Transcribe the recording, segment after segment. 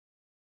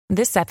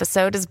This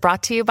episode is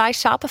brought to you by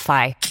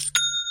Shopify.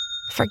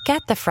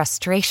 Forget the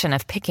frustration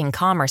of picking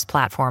commerce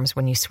platforms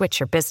when you switch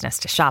your business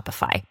to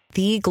Shopify,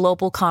 the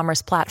global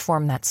commerce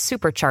platform that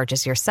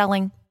supercharges your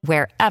selling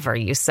wherever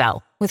you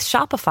sell. With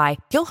Shopify,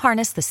 you'll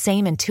harness the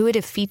same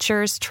intuitive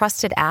features,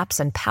 trusted apps,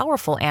 and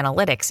powerful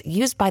analytics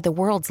used by the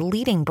world's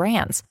leading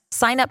brands.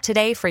 Sign up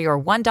today for your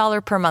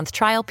 $1 per month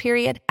trial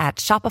period at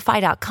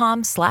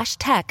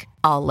shopify.com/tech,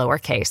 all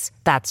lowercase.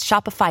 That's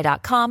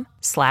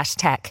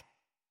shopify.com/tech.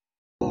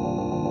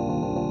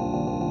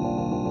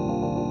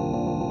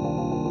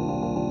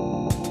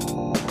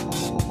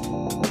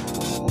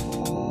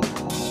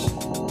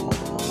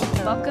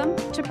 Welcome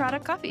to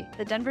Product Coffee,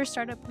 the Denver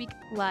Startup Week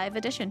live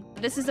edition.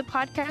 This is a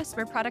podcast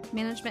where product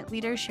management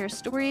leaders share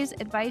stories,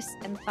 advice,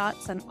 and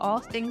thoughts on all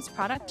things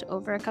product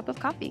over a cup of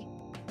coffee.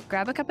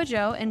 Grab a cup of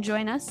joe and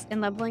join us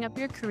in leveling up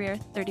your career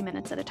 30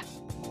 minutes at a time.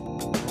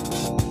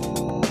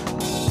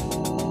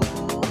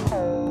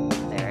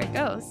 There it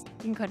goes. You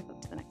can go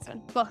to the next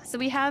one. Cool. So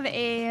we have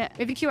a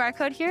QR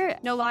code here.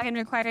 No login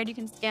required. You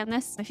can scan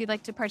this if you'd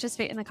like to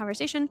participate in the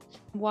conversation.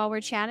 While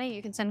we're chatting,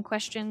 you can send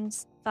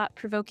questions,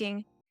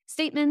 thought-provoking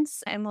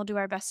statements, and we'll do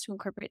our best to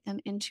incorporate them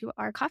into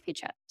our coffee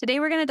chat. Today,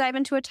 we're going to dive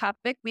into a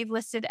topic we've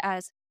listed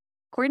as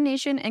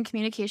coordination and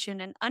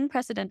communication in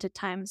unprecedented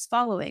times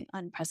following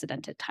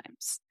unprecedented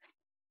times.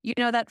 You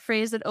know that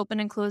phrase that open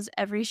and close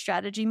every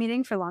strategy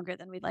meeting for longer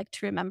than we'd like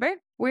to remember?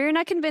 We're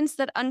not convinced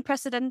that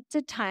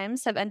unprecedented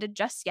times have ended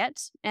just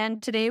yet,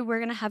 and today we're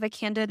going to have a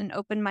candid and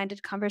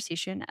open-minded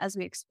conversation as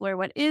we explore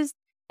what is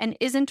and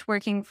isn't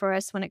working for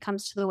us when it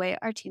comes to the way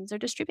our teams are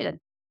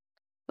distributed.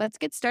 Let's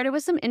get started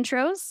with some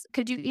intros.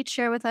 Could you each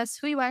share with us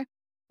who you are,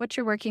 what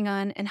you're working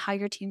on, and how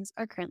your teams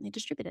are currently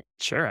distributed?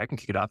 Sure, I can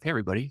kick it off. Hey,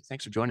 everybody.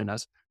 Thanks for joining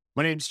us.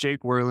 My name's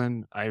Jake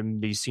Werlin. I'm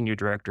the Senior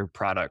Director of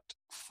Product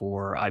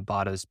for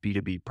Ibotta's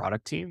B2B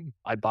product team.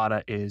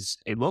 Ibotta is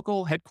a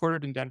local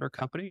headquartered in Denver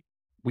company.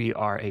 We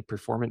are a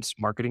performance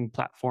marketing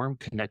platform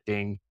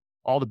connecting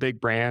all the big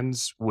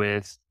brands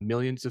with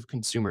millions of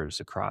consumers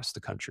across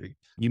the country.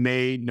 You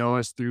may know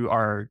us through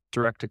our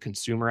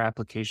direct-to-consumer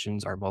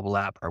applications, our mobile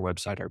app, our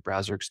website, our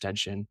browser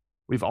extension.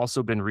 We've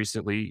also been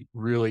recently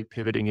really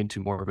pivoting into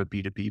more of a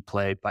B2B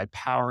play by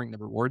powering the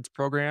rewards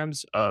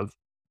programs of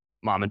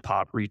mom and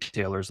pop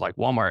retailers like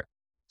Walmart.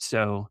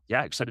 So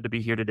yeah, excited to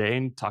be here today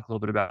and talk a little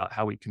bit about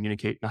how we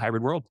communicate in a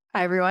hybrid world.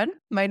 Hi, everyone.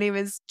 My name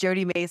is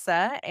Jody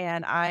Mesa,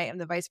 and I am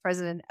the Vice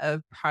President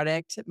of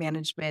Product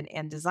Management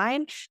and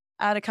Design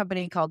at a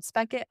company called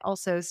Speckit,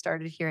 also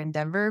started here in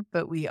Denver,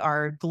 but we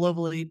are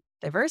globally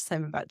diverse.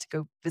 I'm about to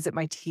go visit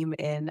my team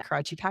in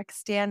Karachi,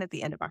 Pakistan at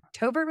the end of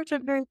October, which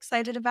I'm very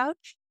excited about.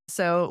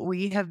 So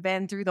we have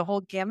been through the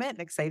whole gamut and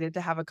excited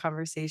to have a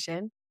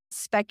conversation.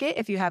 Speckit,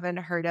 if you haven't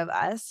heard of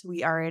us,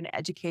 we are an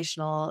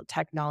educational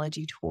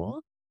technology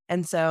tool.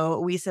 And so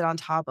we sit on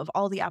top of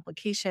all the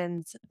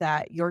applications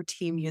that your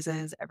team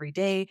uses every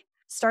day,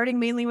 starting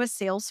mainly with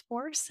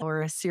Salesforce.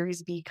 We're a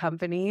Series B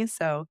company,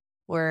 so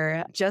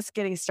we're just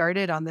getting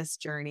started on this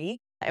journey.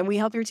 And we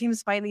help your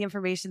teams find the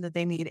information that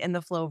they need in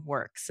the flow of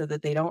work so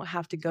that they don't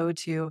have to go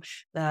to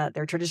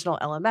their traditional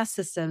LMS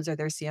systems or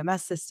their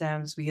CMS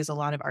systems. We use a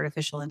lot of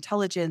artificial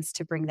intelligence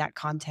to bring that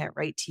content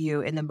right to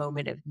you in the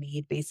moment of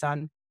need based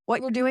on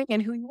what you're doing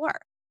and who you are.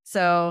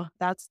 So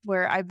that's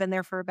where I've been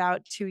there for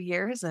about 2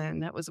 years,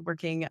 and that was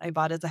working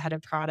Ibotta as a head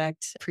of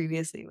product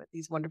previously with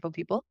these wonderful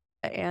people.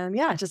 And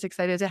yeah, just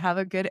excited to have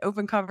a good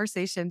open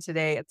conversation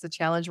today. It's a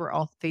challenge we're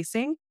all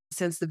facing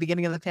since the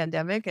beginning of the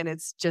pandemic, and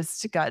it's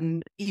just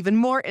gotten even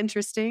more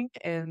interesting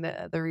in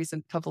the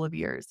recent couple of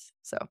years.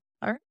 So,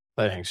 all right.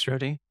 Thanks,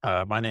 Jody.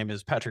 My name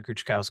is Patrick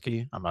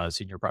Kuchkowski. I'm a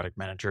senior product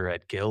manager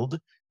at Guild,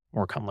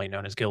 more commonly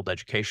known as Guild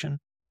Education.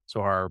 So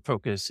our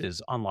focus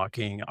is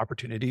unlocking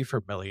opportunity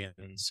for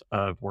millions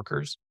of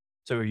workers.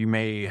 So you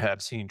may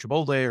have seen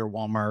Chipotle or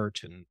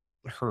Walmart and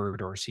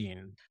heard or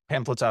seen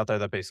pamphlets out there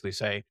that basically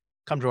say,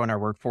 come join our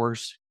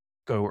workforce,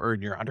 go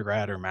earn your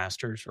undergrad or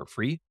master's for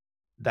free.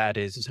 That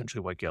is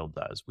essentially what Guild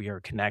does. We are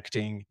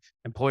connecting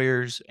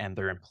employers and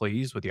their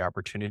employees with the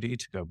opportunity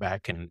to go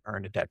back and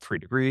earn a debt-free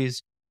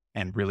degrees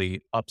and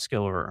really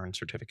upskill or earn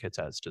certificates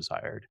as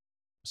desired.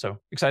 So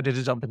excited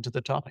to jump into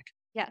the topic.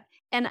 Yeah.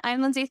 And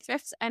I'm Lindsay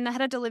Thrift. I'm the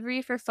head of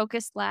delivery for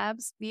Focus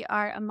Labs. We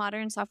are a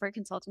modern software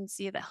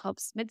consultancy that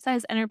helps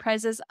mid-sized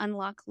enterprises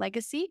unlock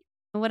legacy.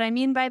 And what I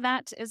mean by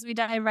that is we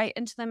dive right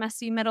into the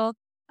messy middle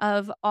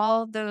of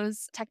all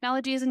those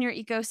technologies in your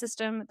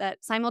ecosystem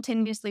that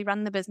simultaneously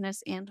run the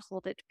business and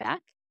hold it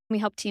back. We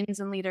help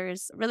teams and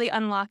leaders really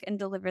unlock and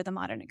deliver the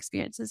modern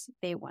experiences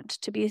they want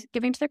to be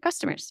giving to their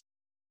customers.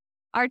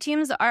 Our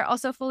teams are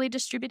also fully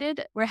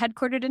distributed. We're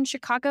headquartered in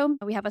Chicago.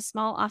 We have a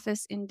small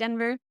office in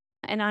Denver.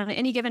 And on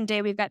any given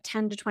day, we've got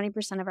 10 to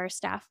 20% of our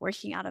staff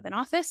working out of an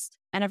office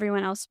and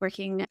everyone else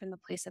working in the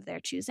place of their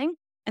choosing.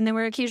 And then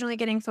we're occasionally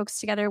getting folks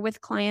together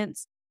with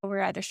clients.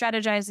 We're either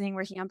strategizing,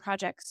 working on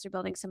projects, or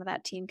building some of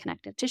that team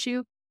connective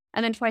tissue.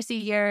 And then twice a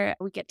year,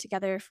 we get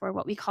together for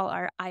what we call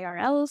our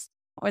IRLs,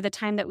 or the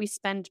time that we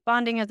spend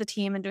bonding as a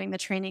team and doing the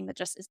training that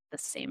just is the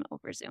same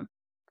over Zoom.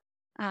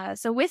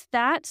 So with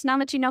that, now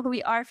that you know who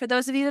we are, for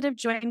those of you that have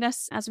joined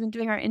us as we've been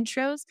doing our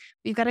intros,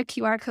 we've got a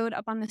QR code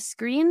up on the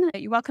screen.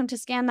 You're welcome to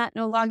scan that.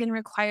 No login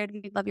required.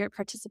 We'd love your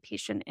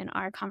participation in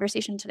our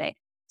conversation today.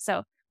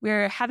 So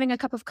we're having a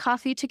cup of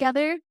coffee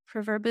together,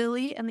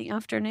 proverbially in the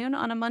afternoon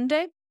on a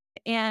Monday,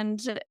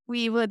 and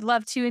we would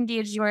love to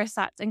engage your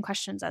thoughts and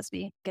questions as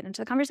we get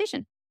into the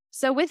conversation.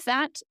 So with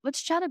that,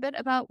 let's chat a bit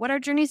about what our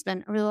journey's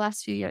been over the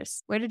last few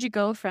years. Where did you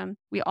go from?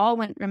 We all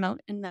went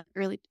remote in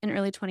early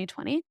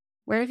 2020.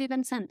 Where have you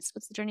been since?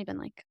 What's the journey been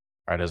like?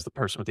 All right, as the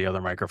person with the other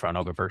microphone,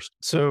 I'll go first.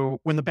 So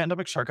when the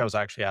pandemic struck, I was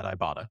actually at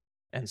Ibotta.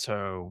 And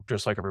so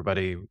just like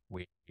everybody,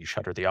 we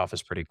shuttered the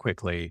office pretty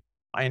quickly.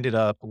 I ended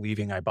up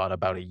leaving Ibotta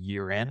about a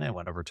year in and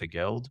went over to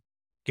Guild.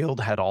 Guild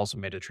had also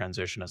made a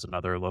transition as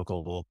another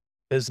local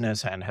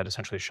business and had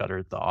essentially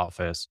shuttered the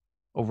office.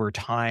 Over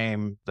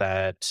time,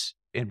 that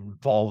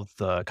involved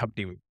the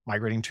company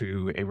migrating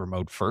to a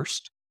remote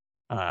first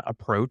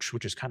approach,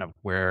 which is kind of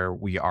where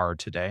we are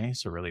today.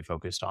 So really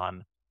focused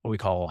on what we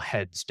call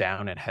heads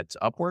down and heads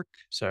up work.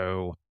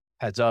 So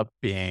heads up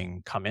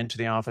being come into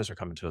the office or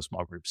come into a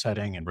small group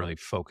setting and really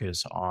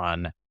focus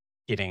on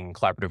getting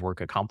collaborative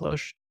work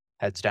accomplished.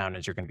 Heads down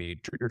is you're going to be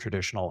your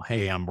traditional,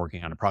 hey, I'm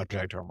working on a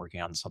project or I'm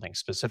working on something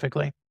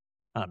specifically.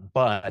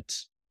 But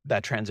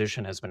that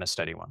transition has been a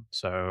steady one.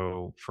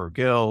 So for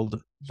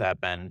Guild,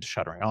 that meant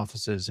shuttering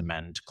offices, it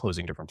meant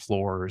closing different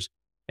floors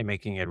and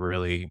making it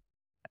really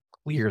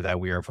clear that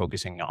we are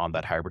focusing on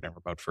that hybrid and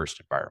remote first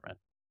environment.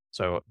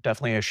 So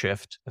definitely a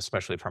shift,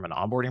 especially from an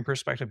onboarding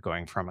perspective,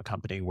 going from a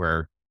company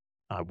where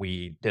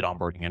we did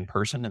onboarding in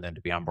person and then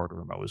to be onboarded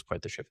remote was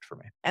quite the shift for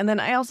me. And then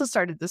I also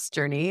started this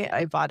journey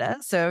at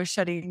Ibotta. So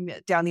shutting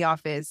down the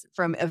office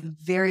from a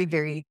very,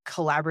 very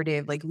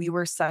collaborative, like we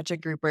were such a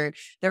group where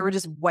there were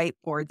just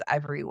whiteboards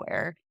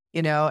everywhere,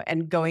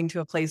 and going to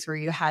a place where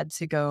you had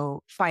to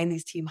go find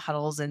these team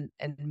huddles and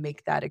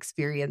make that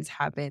experience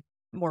happen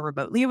more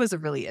remotely. It was a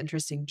really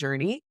interesting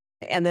journey.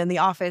 And then the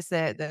office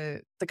that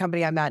the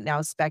company I'm at now,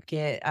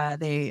 Speckit,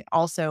 they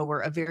also were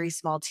a very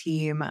small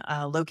team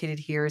located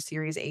here,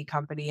 Series A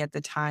company at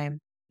the time.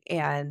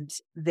 And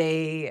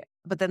the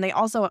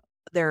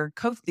other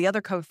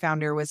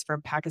co-founder was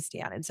from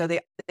Pakistan. And so they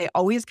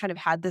always kind of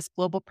had this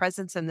global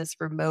presence and this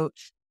remote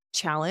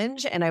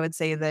challenge. And I would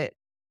say that,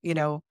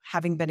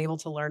 having been able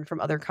to learn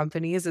from other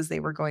companies as they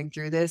were going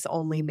through this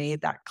only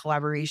made that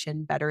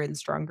collaboration better and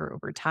stronger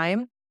over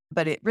time.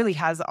 But it really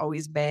has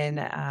always been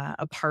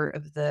a part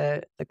of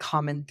the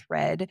common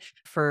thread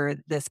for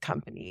this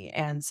company.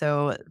 And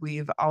so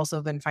we've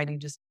also been finding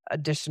just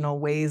additional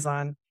ways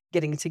on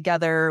getting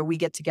together. We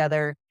get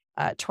together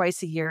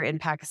twice a year in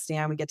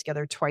Pakistan. We get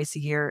together twice a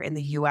year in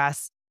the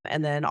US.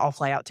 And then I'll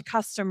fly out to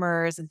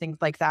customers and things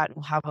like that.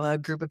 We'll have a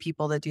group of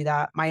people that do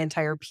that. My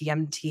entire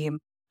PM team,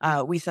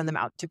 we send them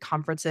out to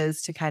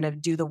conferences to kind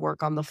of do the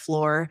work on the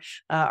floor.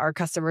 Our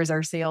customers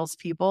are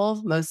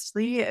salespeople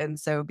mostly. And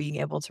so being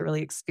able to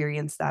really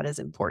experience that is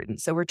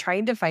important. So we're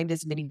trying to find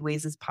as many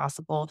ways as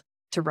possible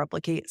to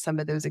replicate some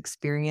of those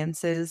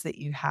experiences that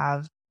you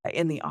have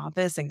in the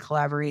office and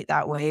collaborate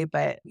that way.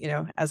 But,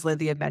 as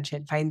Lindsay had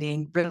mentioned,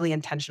 finding really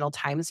intentional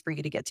times for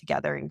you to get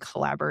together and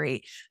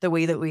collaborate the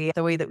way that we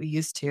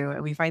used to.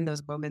 And we find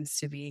those moments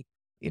to be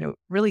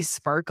really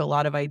spark a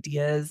lot of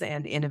ideas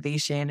and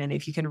innovation. And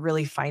if you can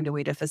really find a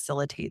way to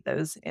facilitate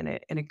those in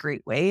a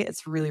great way,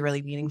 it's really,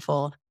 really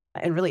meaningful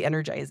and really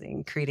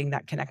energizing, creating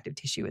that connective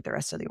tissue with the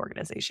rest of the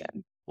organization.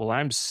 Well,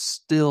 I'm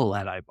still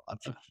at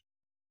Ibotta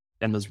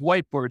and those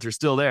whiteboards are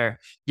still there.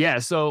 Yeah.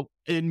 So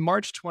in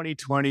March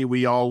 2020,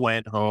 we all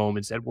went home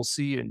and said, we'll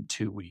see you in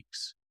 2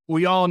 weeks.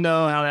 We all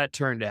know how that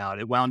turned out.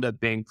 It wound up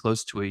being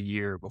close to a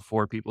year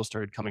before people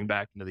started coming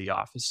back into the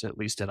office, at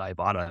least at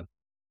Ibotta.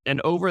 And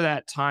over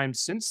that time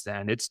since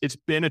then, it's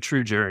been a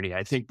true journey.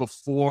 I think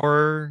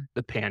before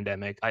the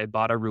pandemic,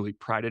 Ibotta really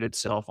prided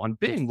itself on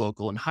being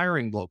local and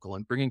hiring local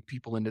and bringing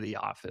people into the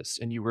office.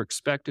 And you were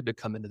expected to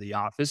come into the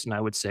office. And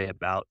I would say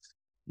about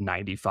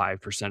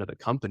 95% of the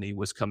company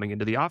was coming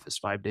into the office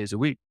 5 days a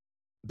week.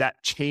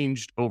 That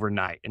changed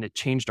overnight and it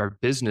changed our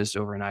business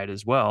overnight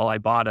as well.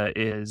 Ibotta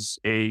is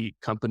a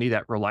company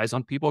that relies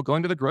on people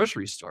going to the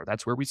grocery store.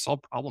 That's where we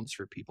solve problems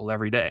for people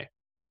every day.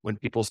 When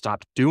people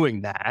stopped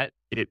doing that,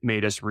 it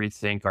made us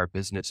rethink our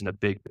business in a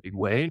big, big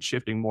way and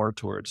shifting more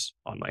towards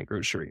online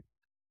grocery.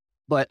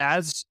 But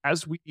as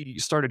we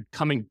started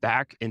coming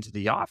back into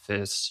the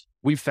office,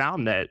 we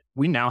found that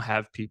we now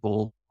have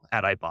people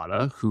at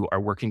Ibotta who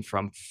are working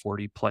from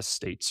 40 plus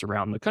states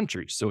around the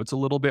country. So it's a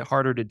little bit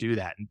harder to do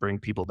that and bring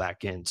people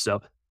back in. So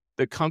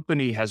the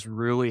company has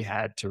really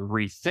had to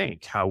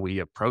rethink how we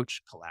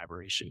approach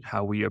collaboration,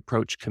 how we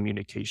approach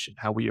communication,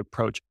 how we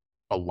approach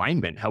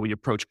alignment, how we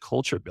approach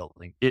culture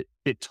building. It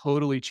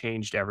totally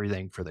changed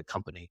everything for the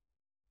company.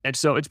 And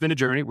so it's been a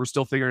journey. We're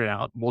still figuring it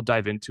out. We'll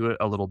dive into it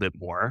a little bit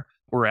more.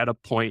 We're at a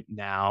point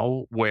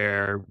now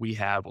where we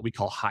have what we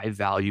call high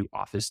value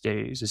office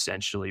days,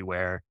 essentially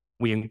where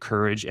we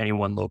encourage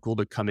anyone local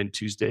to come in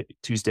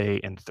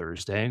Tuesday and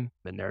Thursday.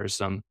 And there are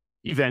some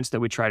events that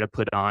we try to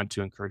put on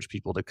to encourage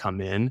people to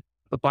come in.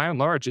 But by and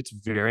large, it's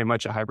very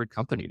much a hybrid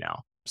company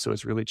now. So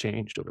it's really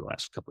changed over the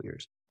last couple of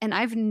years. And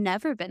I've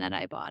never been at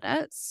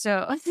Ibotta.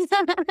 So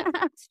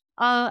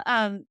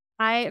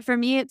for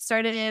me, it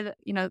started,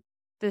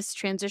 this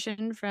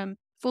transition from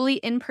fully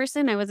in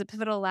person. I was at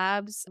Pivotal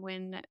Labs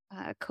when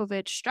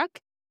COVID struck.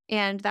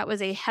 And that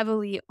was a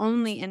heavily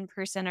only in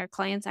person. Our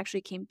clients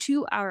actually came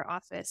to our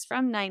office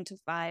from 9 to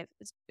 5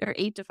 or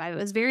 8 to 5. It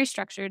was very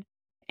structured.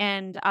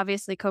 And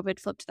obviously, COVID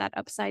flipped that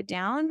upside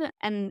down.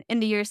 And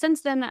in the years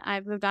since then,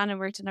 I've moved on and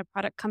worked in a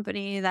product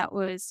company that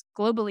was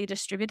globally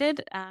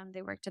distributed.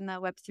 They worked in the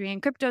Web3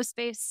 and crypto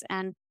space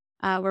and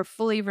were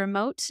fully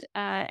remote.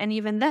 And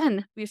even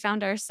then, we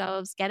found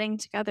ourselves getting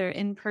together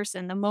in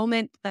person. The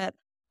moment that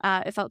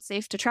it felt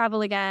safe to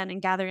travel again and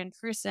gather in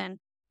person,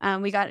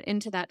 we got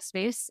into that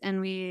space, and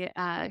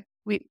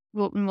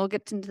we'll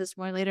get into this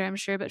more later, I'm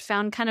sure, but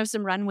found kind of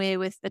some runway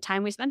with the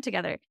time we spent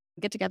together.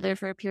 Get together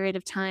for a period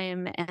of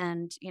time,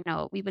 and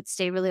we would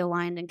stay really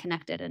aligned and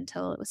connected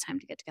until it was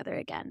time to get together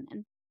again.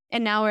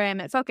 And now where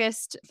I'm at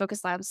Focus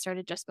Labs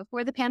started just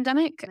before the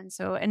pandemic, and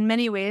so in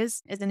many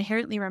ways is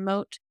inherently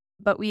remote.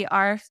 But we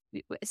are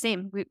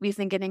same. We've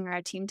been getting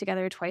our team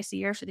together twice a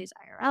year for these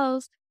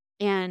IRLs.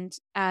 And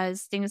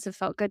as things have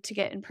felt good to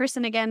get in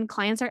person again,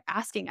 clients are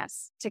asking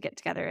us to get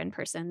together in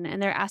person.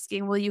 And they're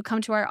asking, will you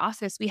come to our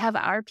office? We have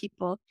our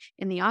people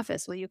in the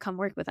office. Will you come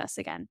work with us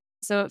again?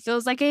 So it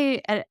feels like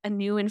a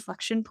new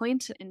inflection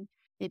point and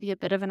maybe a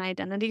bit of an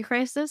identity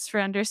crisis for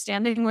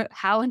understanding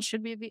what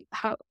should we be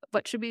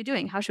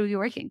doing? How should we be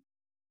working?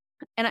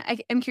 And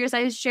I'm curious,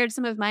 I shared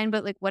some of mine,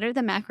 but what are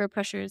the macro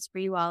pressures for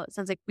you all? It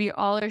sounds like we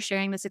all are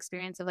sharing this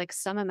experience of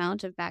some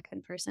amount of back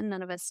in person.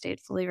 None of us stayed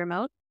fully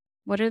remote.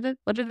 What are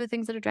the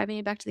things that are driving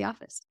you back to the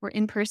office or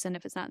in person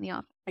if it's not in the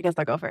office? I guess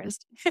I'll go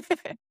first.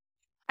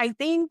 I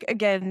think,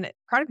 again,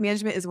 product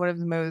management is one of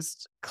the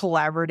most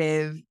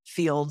collaborative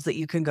fields that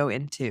you can go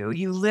into.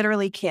 You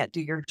literally can't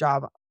do your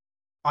job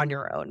on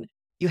your own.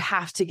 You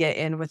have to get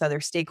in with other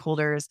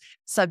stakeholders,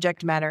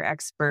 subject matter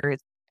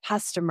experts,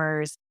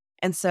 customers.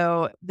 And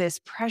so this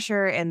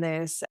pressure and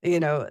this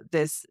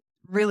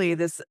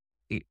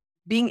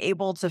being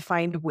able to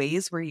find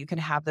ways where you can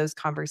have those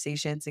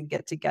conversations and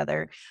get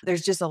together.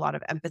 There's just a lot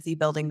of empathy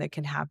building that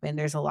can happen.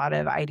 There's a lot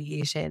of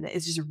ideation.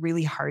 It's just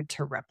really hard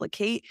to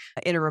replicate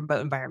in a remote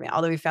environment.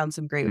 Although we found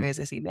some great ways.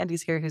 I see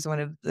Mandy's here, who's one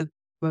of the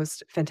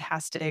most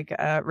fantastic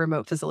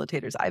remote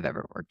facilitators I've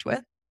ever worked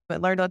with.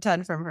 But learned a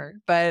ton from her.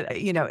 But,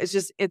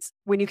 it's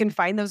when you can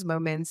find those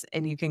moments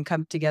and you can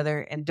come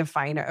together and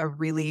define a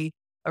really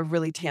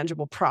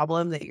tangible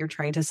problem that you're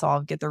trying to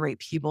solve, get the right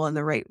people in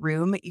the right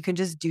room, you can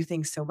just do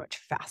things so much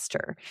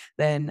faster.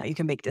 Then you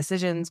can make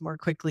decisions more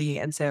quickly.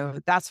 And so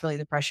that's really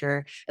the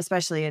pressure,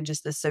 especially in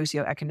just the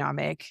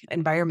socioeconomic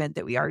environment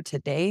that we are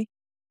today.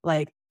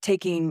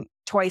 Taking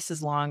twice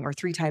as long or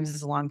 3 times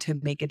as long to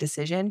make a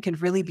decision can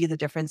really be the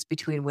difference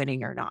between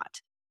winning or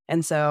not.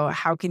 And so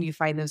how can you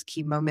find those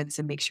key moments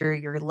and make sure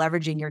you're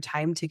leveraging your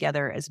time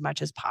together as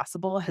much as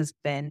possible has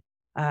been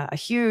a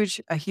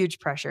huge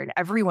pressure. And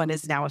everyone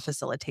is now a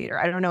facilitator.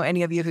 I don't know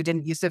any of you who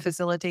didn't used to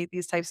facilitate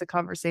these types of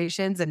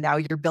conversations, and now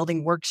you're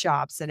building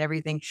workshops and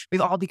everything. We've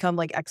all become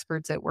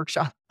experts at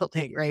workshop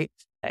building, right?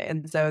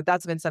 And so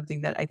that's been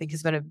something that I think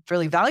has been a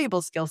really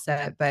valuable skill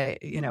set, but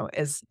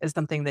is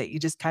something that you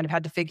just kind of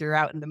had to figure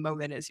out in the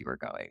moment as you were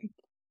going.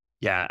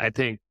 Yeah, I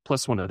think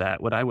plus one of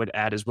that, what I would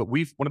add is one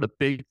of the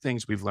big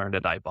things we've learned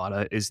at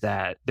Ibotta is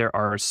that there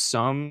are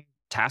some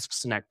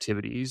tasks and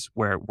activities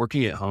where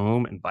working at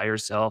home and by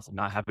yourself and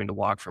not having to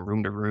walk from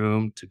room to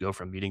room to go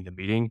from meeting to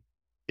meeting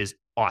is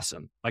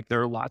awesome.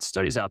 There are lots of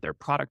studies out there.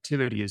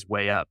 Productivity is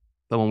way up.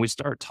 But when we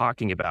start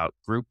talking about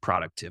group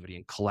productivity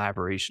and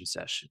collaboration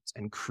sessions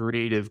and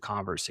creative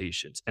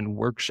conversations and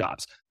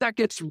workshops, that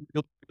gets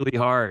really, really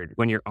hard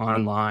when you're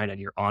online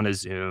and you're on a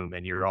Zoom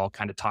and you're all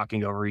kind of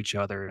talking over each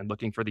other and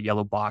looking for the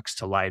yellow box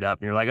to light up.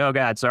 And you're like, oh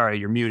God, sorry,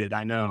 you're muted.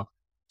 I know.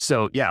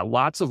 So yeah,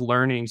 lots of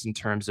learnings in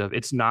terms of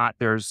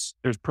there's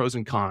pros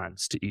and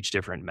cons to each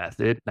different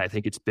method. And I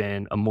think it's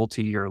been a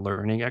multi-year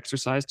learning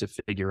exercise to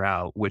figure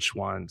out which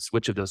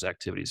of those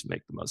activities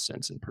make the most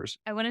sense in person.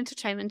 I wanted to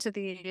chime into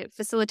the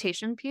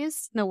facilitation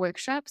piece, the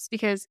workshops,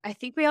 because I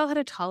think we all had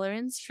a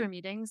tolerance for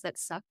meetings that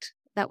sucked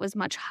that was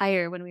much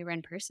higher when we were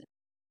in person.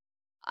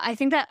 I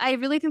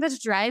really think that's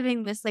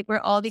driving this, we're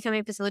all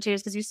becoming facilitators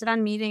because you sit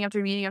on meeting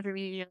after meeting after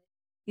meeting,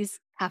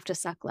 these have to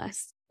suck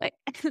less.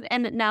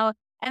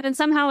 And then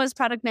somehow as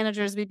product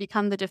managers, we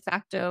become the de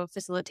facto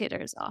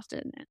facilitators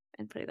often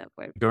and putting that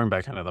forward. Going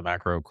back to the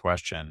macro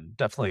question,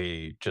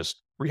 definitely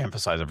just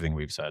reemphasize everything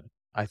we've said.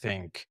 I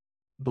think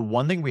the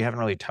one thing we haven't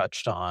really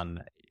touched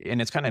on,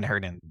 and it's kind of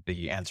inherent in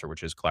the answer,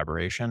 which is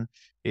collaboration,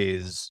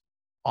 is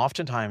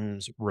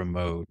oftentimes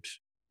remote,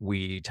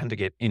 we tend to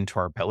get into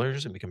our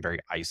pillars and become very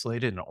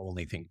isolated and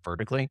only think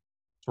vertically.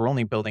 So we're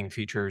only building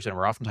features and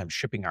we're oftentimes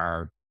shipping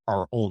our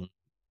own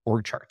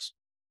org charts.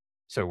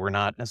 So we're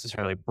not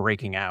necessarily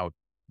breaking out.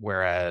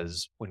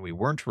 Whereas when we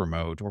weren't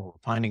remote or we're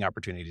finding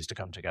opportunities to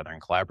come together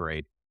and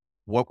collaborate,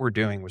 what we're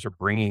doing was we're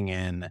bringing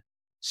in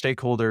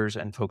stakeholders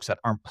and folks that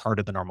aren't part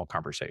of the normal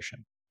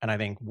conversation. And I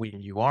think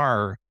when you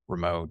are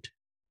remote,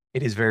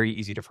 it is very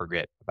easy to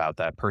forget about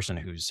that person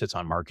who sits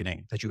on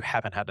marketing that you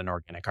haven't had an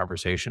organic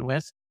conversation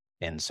with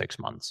in 6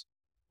 months,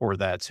 or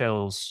that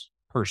sales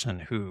person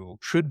who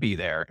should be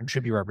there and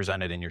should be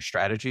represented in your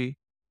strategy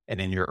and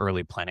in your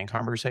early planning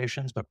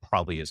conversations, but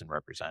probably isn't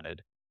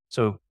represented.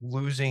 So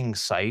losing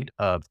sight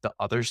of the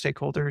other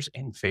stakeholders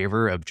in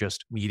favor of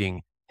just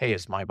meeting, hey,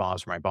 is my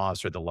boss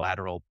or the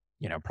lateral,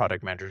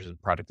 product managers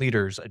and product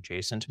leaders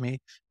adjacent to me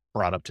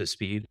brought up to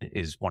speed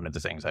is one of the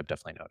things I've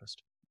definitely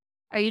noticed.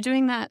 Are you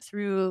doing that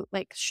through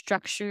like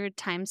structured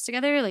times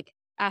together, like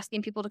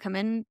asking people to come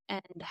in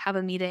and have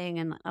a meeting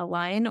and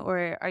align,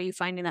 or are you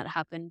finding that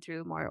happen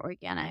through more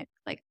organic,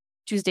 like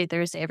Tuesday,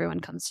 Thursday, everyone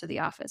comes to the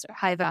office, or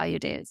high value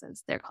days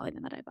as they're calling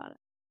them at Ibotta?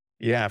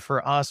 Yeah,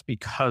 for us,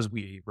 because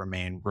we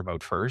remain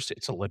remote first,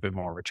 it's a little bit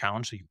more of a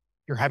challenge. So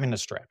you're having to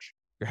stretch.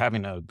 You're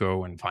having to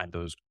go and find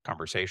those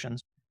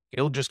conversations.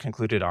 Guild just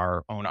concluded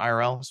our own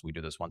IRL, so we do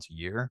this once a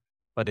year,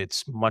 but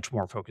it's much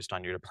more focused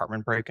on your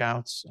department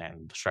breakouts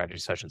and strategy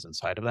sessions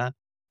inside of that.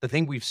 The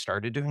thing we've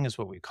started doing is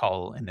what we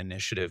call an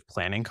initiative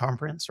planning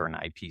conference, or an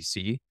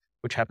IPC,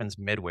 which happens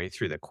midway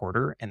through the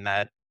quarter. And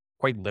that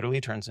quite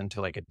literally turns into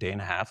like a day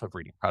and a half of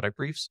reading product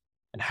briefs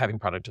and having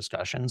product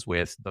discussions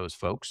with those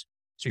folks.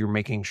 So you're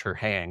making sure,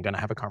 hey, I'm going to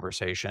have a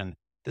conversation.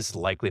 This is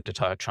likely to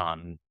touch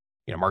on,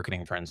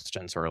 marketing, for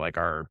instance, or like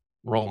our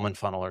enrollment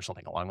funnel or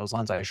something along those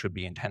lines. I should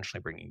be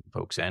intentionally bringing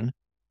folks in,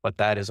 but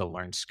that is a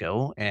learned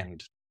skill.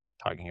 And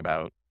talking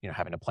about,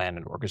 having to plan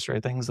and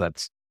orchestrate things,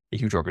 that's a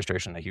huge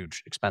orchestration, a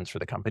huge expense for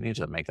the company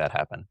to make that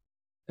happen.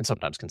 And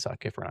sometimes can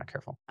suck if we're not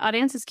careful.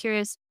 Audience is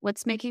curious,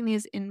 what's making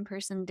these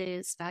in-person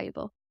days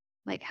valuable?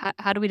 Like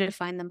how do we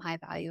define them high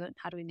value and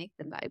how do we make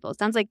them valuable? It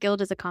sounds like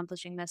Guild is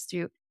accomplishing this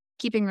through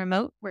keeping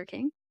remote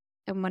working.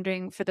 I'm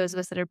wondering, for those of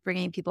us that are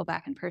bringing people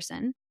back in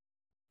person,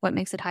 what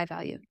makes it high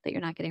value that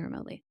you're not getting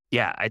remotely?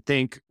 Yeah, I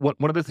think one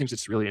of the things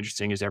that's really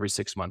interesting is every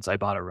 6 months,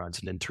 Ibotta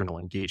runs an internal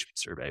engagement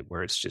survey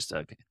where it's just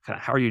a kind of,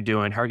 how are you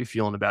doing? How are you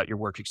feeling about your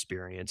work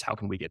experience? How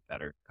can we get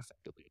better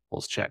effectively?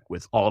 Pulse check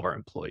with all of our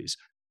employees.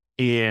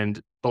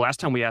 And the last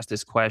time we asked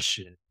this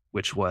question,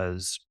 which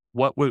was,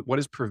 what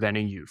is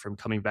preventing you from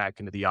coming back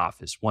into the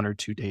office 1 or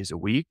 2 days a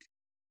week?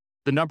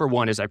 The number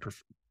one is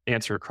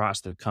answer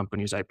across the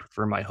companies, I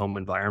prefer my home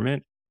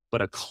environment.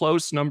 But a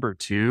close number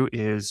 2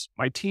 is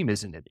my team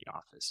isn't in the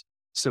office.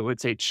 So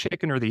it's a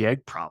chicken or the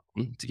egg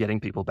problem to getting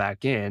people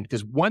back in,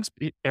 because once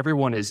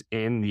everyone is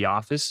in the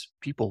office,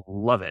 people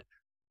love it.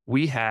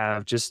 We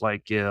have, just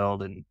like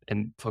Guild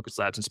and Focus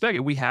Labs and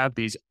Speggit, we have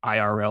these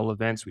IRL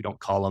events. We don't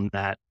call them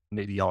that.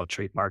 Maybe y'all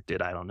trademarked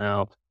it. I don't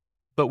know.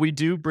 But we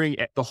do bring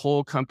the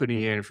whole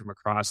company in from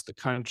across the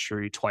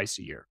country twice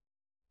a year.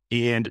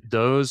 And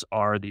those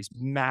are these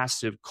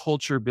massive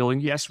culture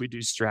building. Yes, we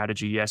do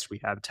strategy. Yes, we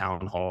have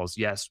town halls.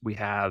 Yes, we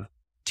have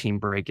team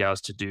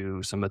breakouts to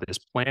do some of this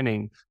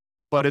planning,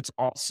 but it's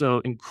also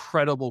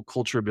incredible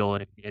culture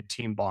building and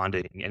team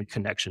bonding and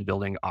connection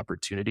building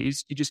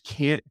opportunities. You just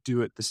can't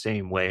do it the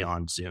same way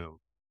on Zoom.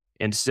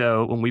 And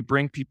so when we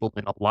bring people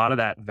in, a lot of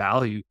that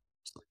value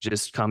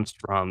just comes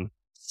from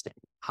saying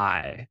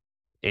hi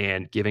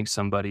and giving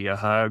somebody a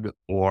hug,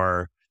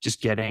 or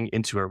just getting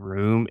into a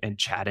room and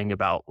chatting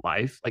about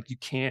life. Like, you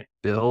can't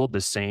build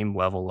the same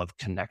level of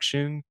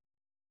connection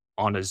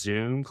on a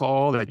Zoom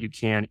call that you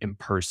can in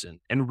person.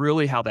 And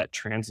really how that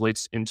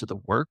translates into the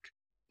work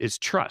is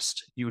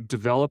trust. You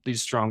develop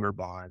these stronger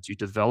bonds. You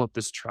develop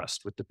this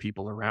trust with the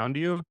people around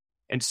you.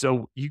 And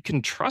so you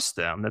can trust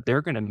them that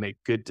they're going to make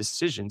good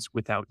decisions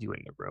without you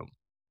in the room.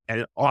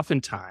 And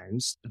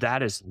oftentimes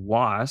that is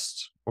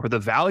lost, or the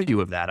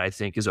value of that, I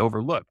think, is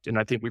overlooked. And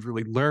I think we've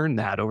really learned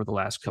that over the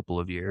last couple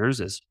of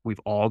years as we've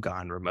all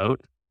gone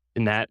remote,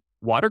 in that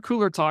water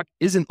cooler talk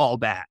isn't all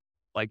bad.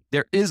 Like,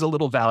 there is a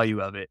little value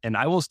of it. And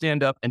I will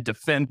stand up and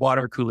defend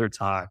water cooler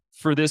talk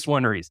for this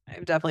one reason.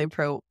 I'm definitely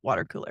pro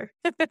water cooler.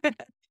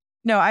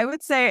 No, I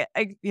would say,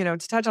 to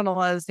touch on a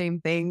lot of the same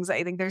things,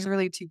 I think there's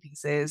really 2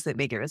 pieces that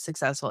make it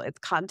successful. It's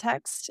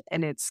context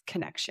and it's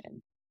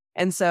connection.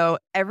 And so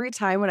every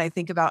time when I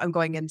think about I'm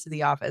going into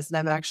the office and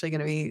I'm actually going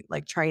to be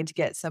like trying to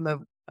get some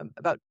of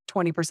about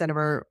 20% of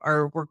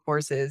our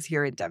workforces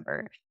here in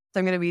Denver. So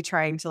I'm going to be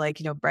trying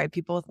to bribe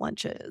people with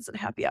lunches and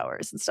happy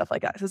hours and stuff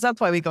like that. Because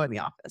that's why we go in the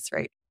office,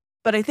 right?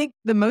 But I think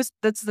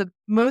that's the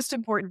most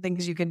important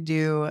things you can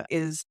do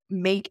is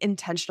make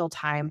intentional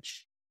time.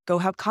 Go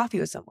have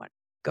coffee with someone.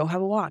 Go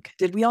have a walk.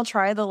 Did we all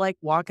try the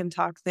walk and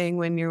talk thing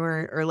when you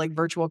were, or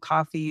virtual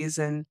coffees?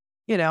 And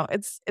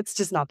it's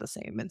just not the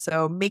same. And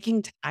so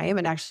making time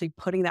and actually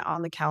putting that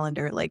on the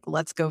calendar,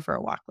 let's go for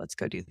a walk, let's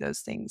go do those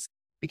things,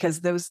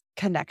 because those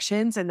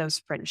connections and those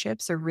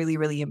friendships are really,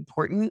 really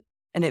important.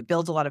 And it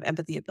builds a lot of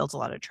empathy. It builds a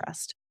lot of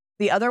trust.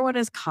 The other one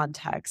is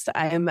context.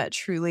 I am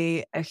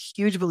truly a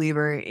huge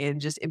believer in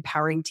just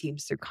empowering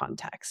teams through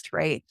context,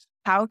 right?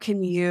 How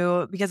can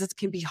you, because it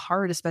can be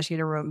hard, especially in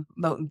a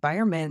remote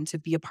environment, to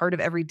be a part of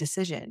every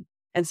decision.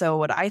 And so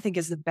what I think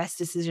is the best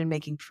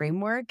decision-making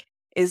framework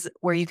is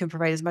where you can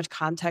provide as much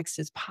context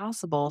as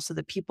possible so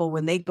that people,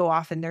 when they go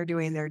off and they're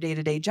doing their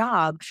day-to-day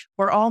job,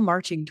 we're all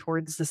marching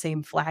towards the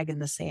same flag in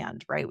the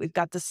sand, right? We've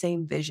got the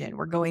same vision.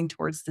 We're going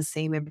towards the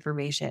same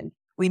information.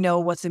 We know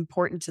what's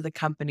important to the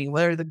company.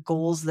 What are the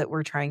goals that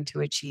we're trying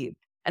to achieve?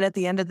 And at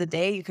the end of the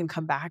day, you can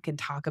come back and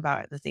talk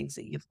about the things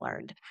that you've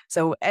learned.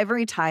 So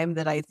every time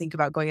that I think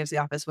about going into the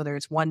office, whether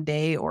it's one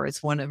day or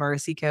it's one of our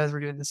CKOs,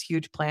 we're doing this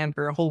huge plan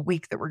for a whole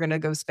week that we're going to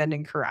go spend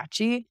in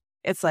Karachi.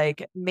 It's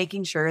like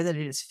making sure that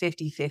it is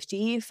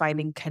 50-50,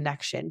 finding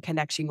connection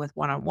with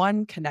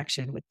one-on-one,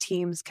 connection with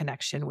teams,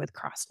 connection with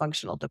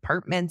cross-functional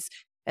departments.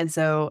 And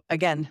so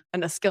again,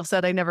 and a skill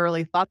set I never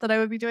really thought that I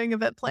would be doing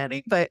event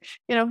planning, but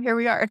here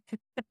we are.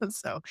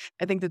 So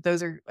I think that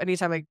those are,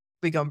 anytime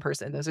we go in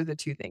person, those are the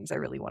two things I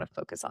really want to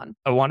focus on.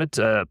 I wanted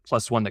to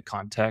plus one the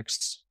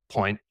context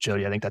point,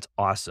 Jody. I think that's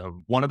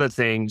awesome. One of the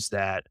things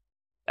that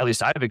at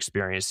least I've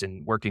experienced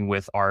in working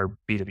with our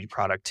B2B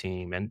product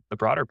team and the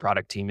broader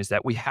product team is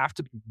that we have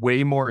to be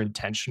way more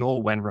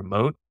intentional when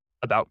remote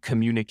about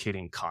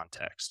communicating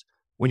context.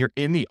 When you're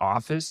in the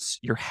office,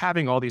 you're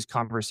having all these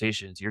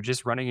conversations. You're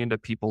just running into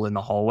people in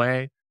the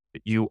hallway.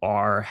 You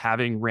are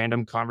having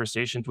random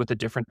conversations with a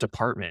different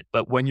department.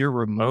 But when you're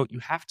remote, you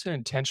have to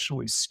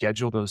intentionally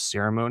schedule those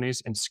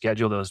ceremonies and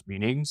schedule those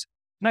meetings.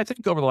 And I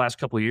think over the last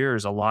couple of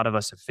years, a lot of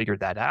us have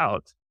figured that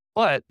out.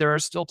 But there are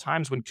still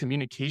times when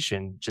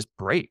communication just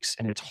breaks,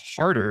 and it's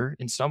harder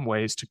in some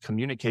ways to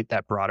communicate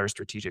that broader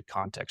strategic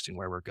context and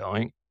where we're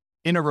going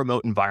in a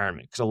remote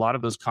environment. Because a lot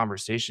of those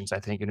conversations, I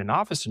think, in an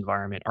office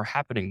environment are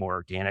happening more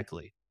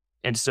organically.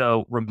 And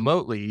so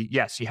remotely,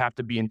 yes, you have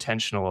to be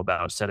intentional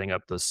about setting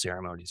up those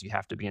ceremonies. You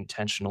have to be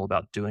intentional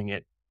about doing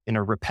it in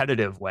a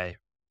repetitive way.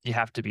 You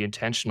have to be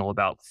intentional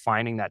about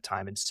finding that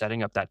time and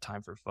setting up that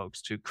time for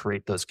folks to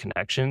create those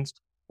connections.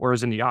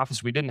 Whereas in the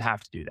office, we didn't have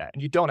to do that.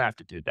 And you don't have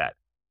to do that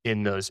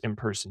in those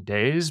in-person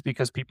days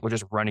because people are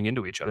just running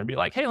into each other and be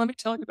like, hey, let me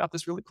tell you about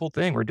this really cool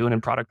thing we're doing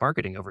in product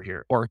marketing over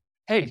here. Or,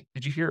 hey,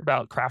 did you hear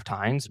about Kraft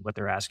Heinz and what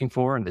they're asking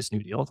for and this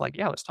new deal? It's like,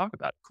 yeah, let's talk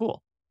about it.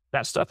 Cool.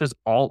 That stuff is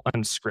all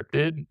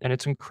unscripted and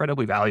it's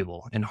incredibly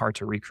valuable and hard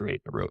to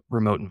recreate in a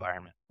remote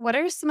environment. What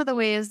are some of the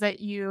ways that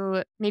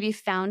you maybe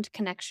found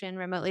connection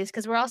remotely?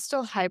 Because we're all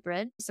still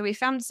hybrid. So we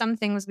found some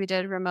things we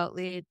did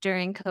remotely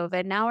during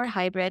COVID. Now we're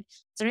hybrid.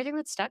 Is there anything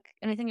that stuck?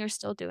 Anything you're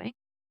still doing?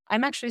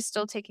 I'm actually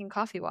still taking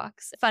coffee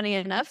walks. Funny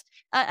enough,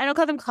 I don't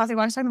call them coffee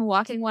walks. I'm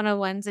walking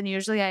one-on-ones. And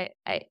usually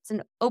it's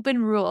an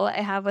open rule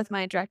I have with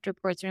my direct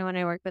reports or anyone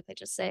I work with. I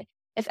just say,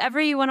 if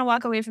ever you want to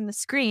walk away from the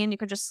screen, you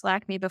could just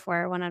Slack me before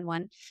our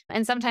one-on-one.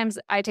 And sometimes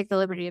I take the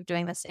liberty of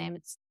doing the same.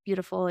 It's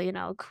beautiful,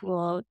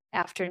 cool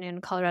afternoon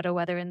Colorado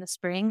weather in the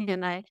spring.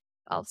 And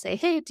I'll say,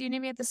 hey, do you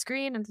need me at the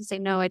screen? And they say,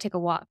 no, I take a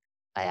walk.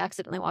 I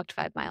accidentally walked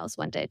 5 miles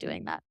one day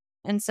doing that.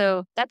 And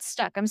so that's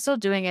stuck. I'm still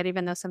doing it,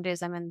 even though some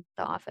days I'm in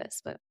the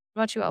office. But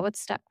what about you all? What's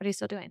stuck? What are you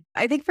still doing?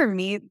 I think for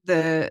me,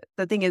 the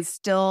thing is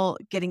still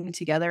getting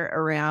together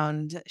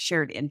around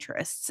shared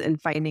interests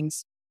and finding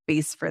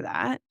space for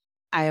that.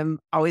 I am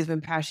always been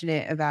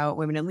passionate about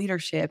women in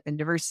leadership and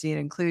diversity and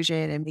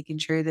inclusion and making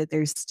sure that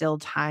there's still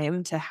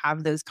time to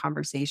have those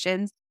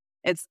conversations.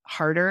 It's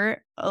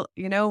harder,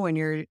 when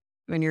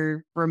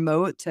you're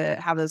remote to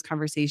have those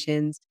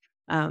conversations.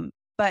 But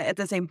at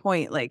the same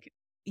point,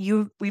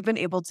 we've been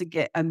able to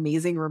get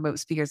amazing remote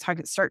speakers.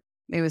 Start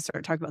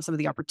talking about some of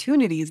the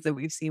opportunities that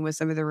we've seen with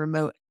some of the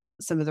remote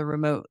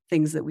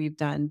things that we've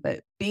done,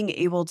 but being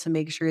able to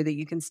make sure that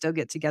you can still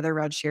get together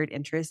around shared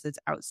interests that's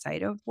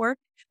outside of work,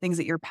 things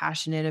that you're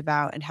passionate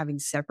about, and having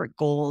separate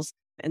goals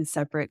and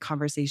separate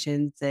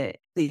conversations that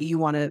you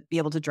want to be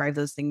able to drive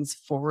those things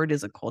forward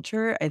as a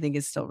culture, I think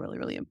is still really,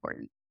 really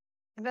important.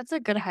 That's a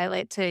good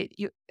highlight to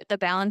the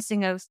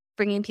balancing of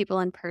bringing people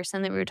in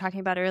person that we were talking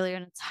about earlier.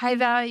 And it's high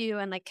value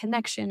and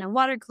connection and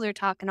water cooler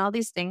talk and all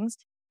these things.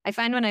 I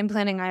find when I'm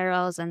planning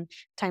IRLs and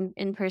time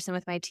in person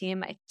with my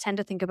team, I tend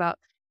to think about,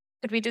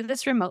 could we do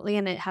this remotely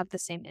and it have the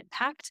same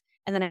impact?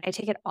 And then I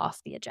take it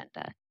off the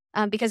agenda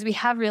because we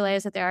have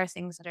realized that there are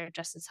things that are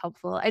just as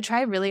helpful. I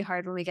try really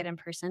hard when we get in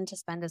person to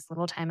spend as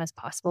little time as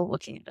possible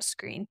looking at a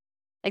screen.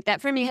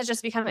 That for me has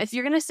just become, if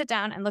you're going to sit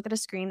down and look at a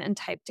screen and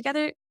type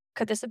together,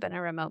 could this have been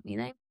a remote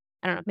meeting?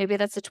 I don't know. Maybe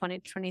that's the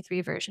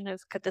 2023 version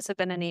of could this have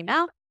been an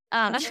email?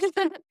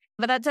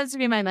 But that tends to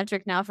be my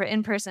metric now for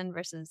in-person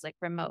versus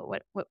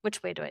remote.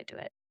 Which way do I do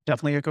it?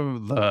 Definitely echo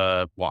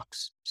the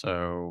walks.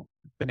 So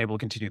been able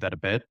to continue that a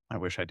bit. I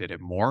wish I did it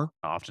more.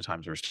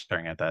 Oftentimes we're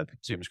staring at that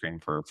Zoom screen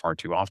for far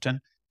too often.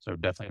 So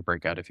definitely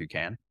break out if you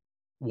can.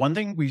 One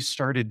thing we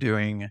started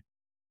doing,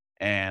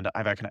 and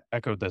I've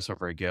echoed this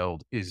over at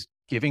Guild, is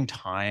giving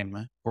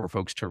time for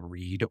folks to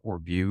read or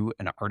view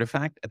an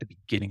artifact at the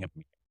beginning of the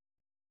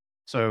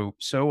meeting.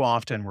 So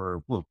often we're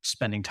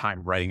spending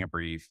time writing a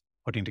brief,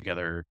 putting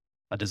together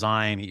a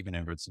design, even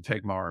if it's a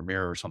Figma or a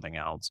Miro or something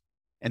else.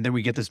 And then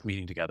we get this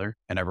meeting together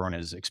and everyone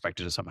is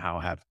expected to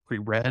somehow have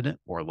pre-read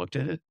or looked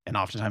at it. And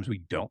oftentimes we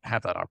don't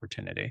have that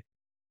opportunity.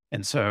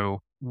 And so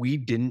we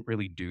didn't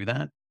really do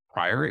that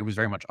prior. It was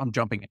very much, I'm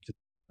jumping into,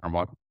 I'm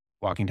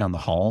walking down the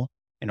hall.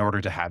 in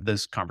order to have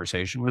this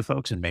conversation with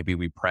folks, and maybe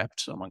we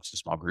prepped amongst a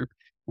small group,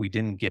 we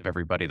didn't give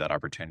everybody that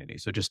opportunity.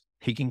 So just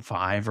taking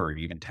 5 or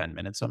even 10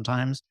 minutes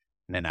sometimes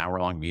in an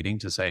hour-long meeting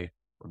to say,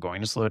 we're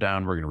going to slow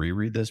down, we're going to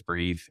reread this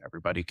brief,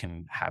 everybody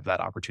can have that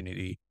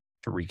opportunity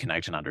to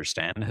reconnect and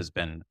understand, has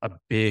been a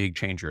big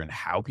changer in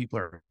how people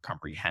are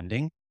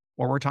comprehending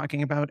what we're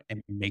talking about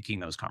and making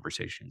those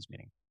conversations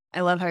meaningful.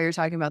 I love how you're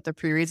talking about the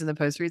pre-reads and the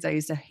post-reads. I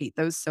used to hate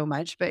those so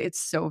much, but it's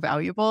so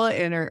valuable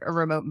in a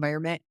remote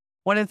environment.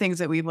 One of the things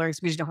that we've learned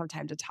is we just don't have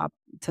time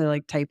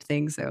to type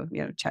things. So,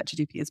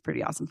 ChatGPT is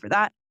pretty awesome for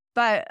that.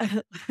 But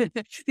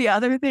the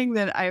other thing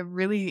that I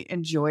really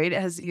enjoyed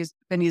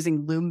been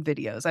using Loom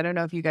videos. I don't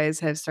know if you guys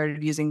have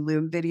started using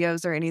Loom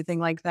videos or anything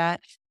like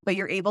that, but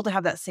you're able to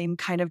have that same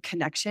kind of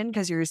connection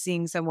because you're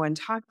seeing someone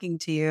talking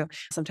to you.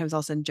 Sometimes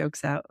I'll send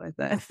jokes out with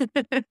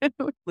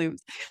with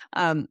Looms.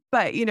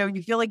 But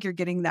you feel like you're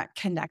getting that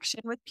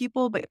connection with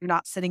people, but you're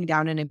not sitting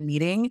down in a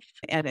meeting.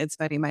 And it's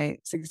funny, my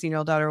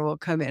 16-year-old daughter will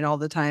come in all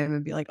the time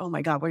and be like, "Oh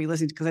my God, what are you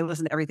listening to?" Because I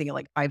listen to everything at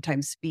like 5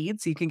 times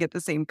speed. So you can get the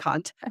same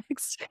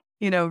context,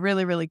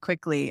 really, really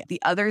quickly.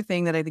 The other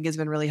thing that I think has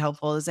been really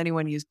helpful is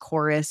anyone use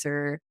Chorus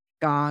or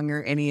Gong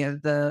or any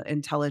of the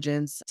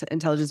intelligence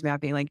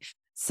mapping, like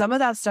some of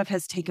that stuff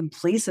has taken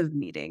place of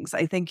meetings.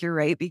 I think you're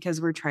right, because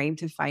we're trying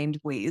to find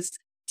ways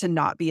to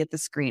not be at the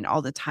screen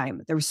all the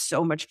time. There was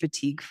so much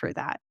fatigue for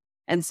that.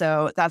 And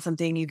so that's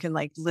something you can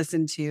like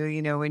listen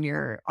to, when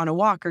you're on a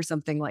walk or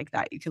something like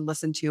that. You can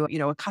listen to,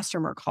 a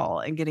customer call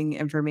and getting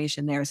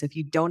information there. So if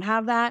you don't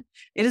have that,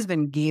 it has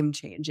been game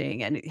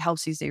changing and it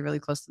helps you stay really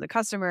close to the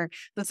customer.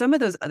 But some of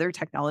those other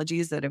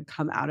technologies that have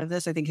come out of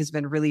this, I think has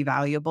been really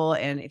valuable.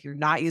 And if you're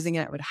not using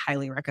it, I would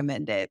highly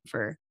recommend it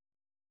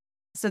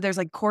So there's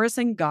like Chorus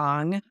and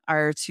Gong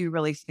are 2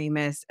 really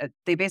famous.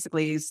 They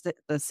basically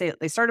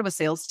they started with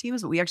sales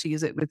teams, but we actually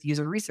use it with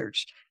user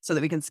research so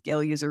that we can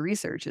scale user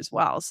research as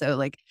well. So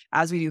like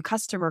as we do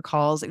customer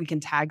calls, we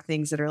can tag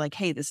things that are like,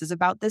 "Hey, this is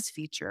about this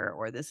feature,"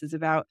 or "This is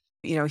about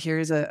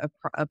here's a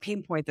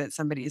pain point that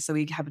somebody." So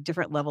we have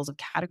different levels of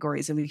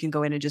categories, and we can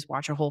go in and just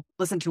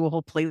listen to a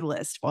whole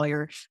playlist while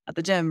you're at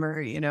the gym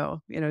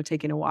or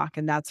taking a walk,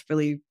 and that's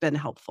really been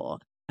helpful.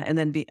 And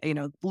then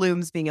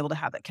Looms being able to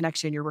have that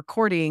connection, you're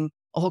recording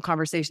a whole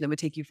conversation that would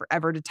take you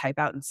forever to type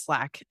out in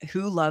Slack.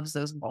 Who loves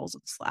those walls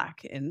of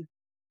Slack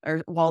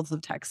or walls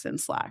of text in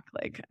Slack?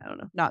 Like, I don't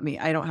know, not me.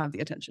 I don't have the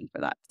attention for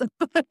that.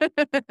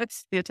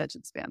 The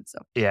attention span. So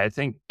Yeah, I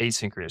think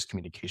asynchronous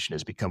communication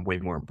has become way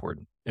more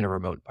important in a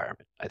remote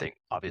environment, I think,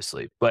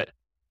 obviously. But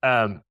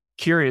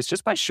curious,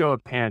 just by show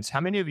of hands,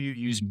 how many of you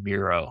use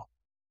Miro?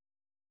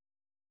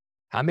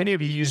 How many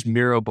of you used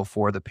Miro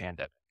before the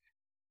pandemic?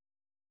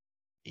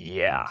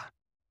 Yeah,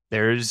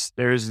 there's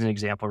an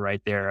example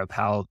right there of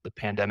how the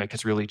pandemic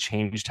has really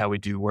changed how we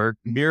do work.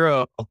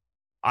 Miro,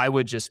 I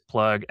would just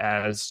plug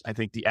as, I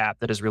think, the app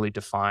that has really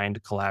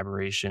defined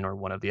collaboration, or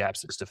one of the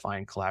apps that's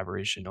defined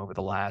collaboration over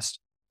the last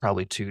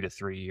probably 2 to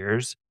 3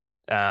 years.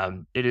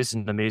 It is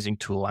an amazing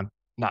tool. I'm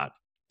not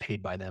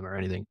paid by them or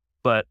anything,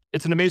 but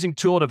it's an amazing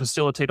tool to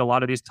facilitate a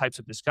lot of these types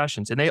of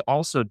discussions. And they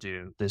also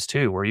do this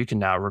too, where you can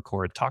now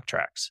record talk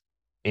tracks.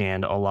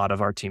 And a lot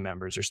of our team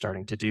members are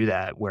starting to do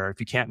that, where if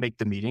you can't make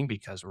the meeting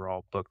because we're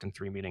all booked in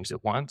 3 meetings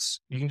at once,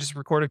 you can just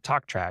record a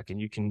talk track and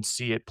you can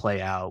see it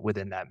play out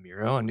within that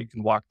Miro, and you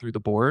can walk through the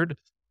board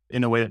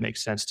in a way that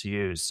makes sense to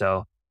use.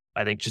 So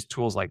I think just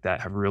tools like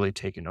that have really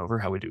taken over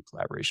how we do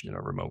collaboration in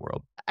a remote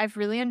world. I've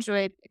really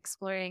enjoyed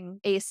exploring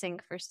async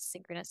versus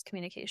synchronous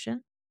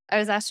communication. I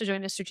was asked to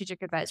join a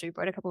strategic advisory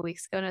board a couple of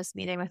weeks ago, and I was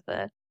meeting with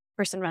the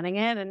person running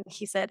it, and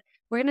he said,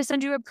 "We're going to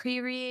send you a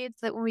pre-read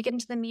so that when we get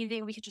into the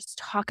meeting, we can just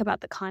talk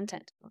about the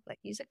content." I was like,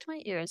 music to my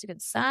ears. You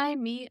can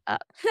sign me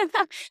up.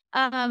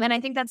 And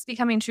I think that's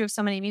becoming true of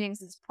so many meetings.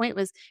 This point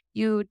was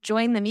you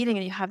join the meeting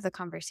and you have the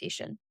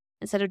conversation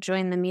instead of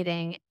join the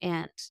meeting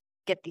and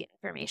get the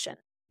information.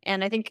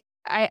 And I think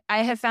I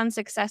have found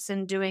success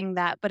in doing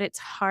that, but it's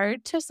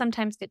hard to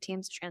sometimes get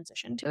teams to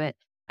transition to it.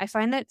 I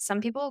find that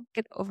some people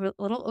get a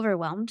little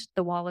overwhelmed,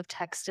 the wall of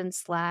text in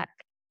Slack.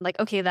 Like,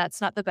 okay,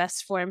 that's not the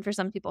best form for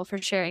some people for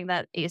sharing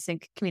that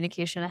async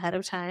communication ahead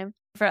of time.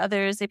 For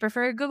others, they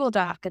prefer Google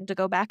Doc and to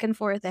go back and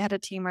forth. They had a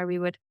team where we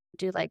would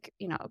do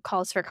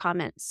calls for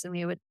comments, and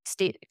we would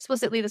state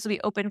explicitly this will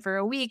be open for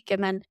a week.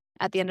 And then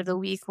at the end of the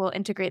week, we'll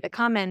integrate the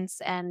comments,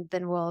 and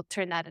then we'll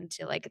turn that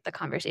into like the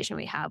conversation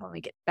we have when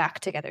we get back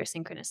together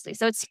synchronously.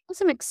 So it's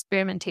some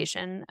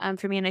experimentation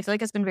for me. And I feel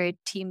like it's been very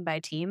team by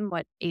team,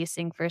 what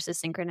async versus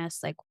synchronous,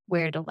 like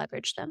where to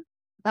leverage them.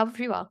 How about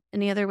for you all?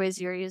 Any other ways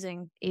you're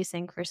using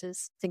async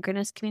versus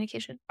synchronous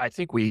communication? I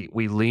think we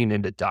lean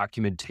into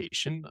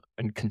documentation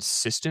and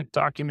consistent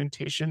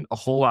documentation a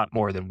whole lot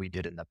more than we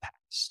did in the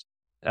past.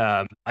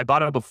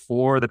 Ibotta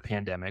before the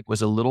pandemic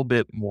was a little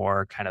bit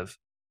more kind of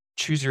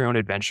choose your own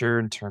adventure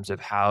in terms of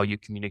how you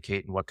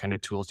communicate and what kind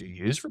of tools you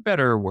use, for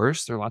better or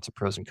worse. There are lots of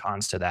pros and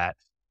cons to that.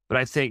 But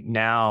I think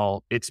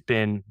now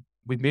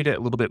we've made it a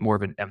little bit more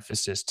of an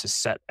emphasis to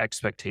set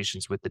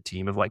expectations with the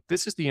team of like,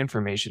 this is the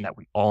information that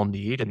we all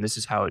need, and this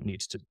is how it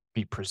needs to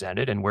be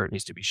presented and where it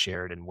needs to be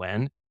shared and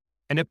when.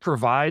 And it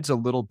provides a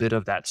little bit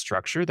of that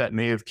structure that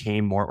may have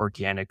came more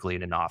organically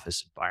in an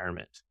office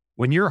environment.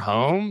 When you're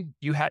home,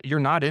 you're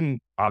not in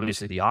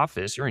obviously the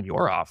office, you're in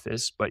your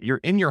office, but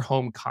you're in your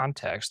home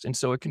context. And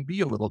so it can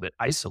be a little bit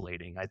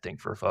isolating, I think,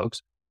 for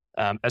folks,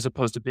 as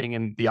opposed to being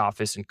in the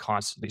office and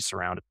constantly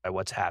surrounded by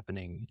what's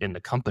happening in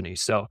the company.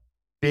 So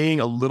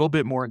being a little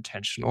bit more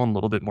intentional and a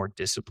little bit more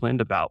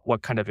disciplined about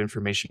what kind of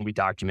information we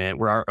document,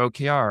 where our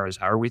OKRs,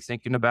 how are we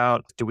thinking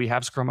about, do we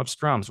have Scrum Up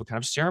Scrums? What kind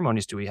of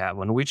ceremonies do we have?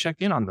 When do we check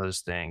in on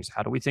those things?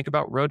 How do we think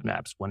about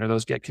roadmaps? When do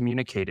those get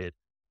communicated?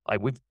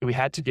 Like we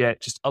had to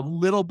get just a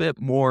little bit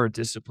more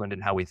disciplined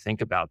in how we think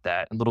about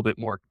that, a little bit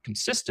more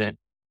consistent.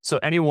 So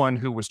anyone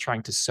who was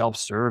trying to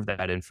self-serve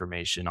that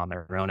information on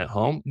their own at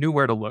home knew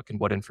where to look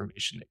and what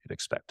information they could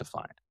expect to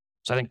find.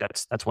 So I think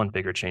that's one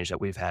bigger change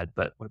that we've had.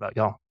 But what about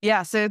y'all?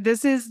 Yeah, so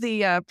this is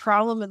the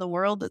problem in the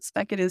world that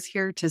Speckit is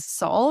here to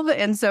solve,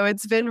 and so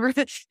it's been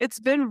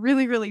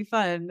really really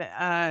fun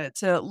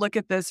to look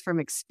at this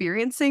from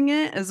experiencing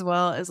it as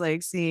well as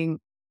like seeing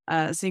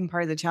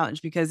part of the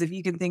challenge. Because if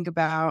you can think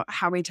about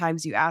how many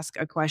times you ask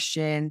a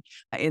question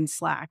in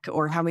Slack,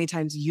 or how many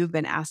times you've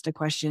been asked a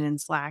question in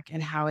Slack,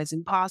 and how it's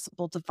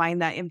impossible to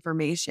find that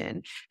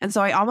information. And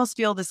so I almost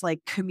feel this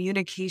like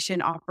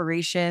communication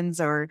operations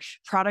or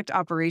product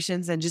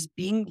operations, and just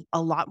being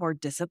a lot more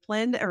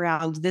disciplined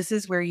around, this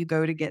is where you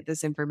go to get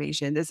this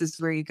information. This is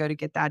where you go to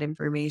get that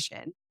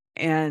information.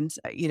 And,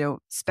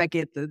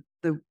 Speckit,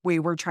 the way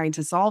we're trying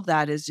to solve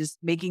that is just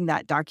making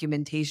that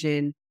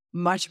documentation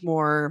much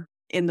more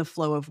in the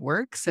flow of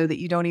work, so that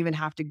you don't even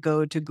have to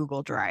go to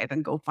Google Drive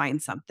and go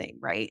find something,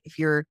 right? If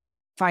you're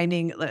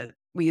finding,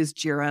 we use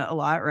Jira a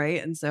lot,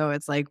 right? And so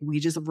it's like, we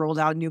just rolled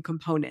out new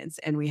components,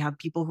 and we have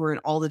people who are in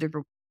all the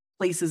different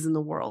places in the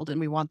world, and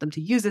we want them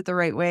to use it the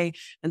right way.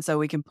 And so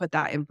we can put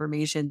that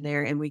information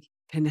there, and we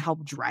can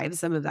help drive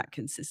some of that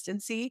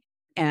consistency.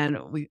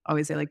 And we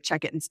always say, like,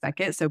 check it and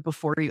spec it. So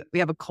we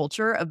have a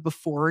culture of,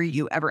 before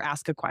you ever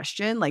ask a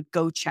question, like,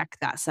 go check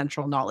that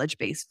central knowledge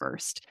base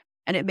first.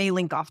 And it may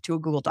link off to a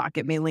Google Doc.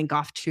 It may link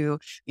off to,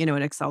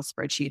 an Excel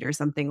spreadsheet or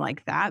something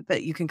like that.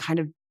 But you can kind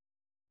of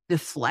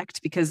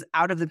deflect, because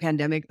out of the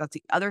pandemic, that's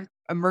the other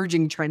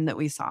emerging trend that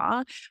we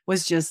saw,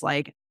 was just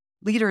like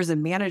leaders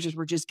and managers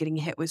were just getting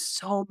hit with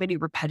so many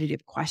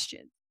repetitive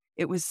questions.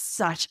 It was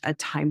such a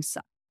time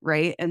suck,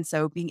 right? And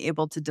so being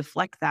able to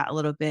deflect that a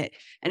little bit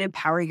and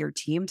empower your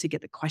team to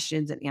get the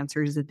questions and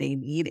answers that they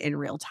need in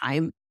real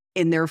time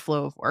in their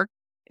flow of work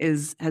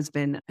has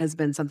been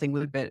something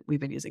we've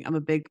been using. I'm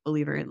a big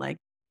believer in, like,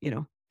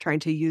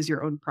 trying to use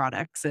your own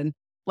products and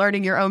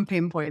learning your own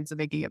pain points and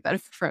making it better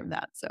from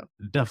that. So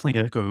Definitely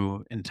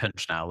echo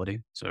intentionality.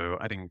 So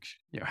I think,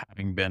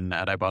 having been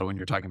at Ibotta, when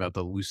you're talking about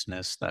the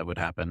looseness that would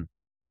happen,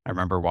 I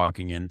remember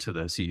walking into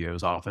the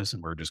CEO's office,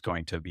 and we're just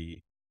going to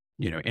be,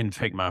 in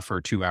Figma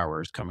for 2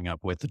 hours coming up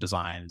with the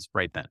designs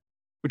right then,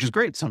 which is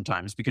great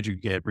sometimes because you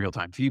get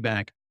real-time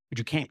feedback. But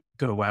you can't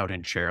go out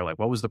and share, like,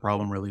 what was the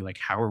problem really? Like,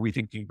 how are we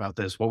thinking about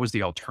this? What was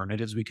the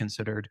alternatives we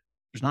considered?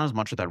 There's not as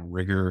much of that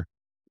rigor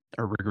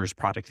or rigorous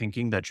product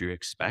thinking that you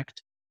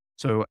expect.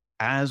 So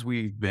as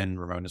we've been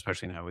remote,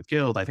 especially now with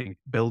Guild, I think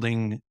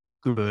building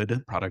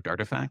good product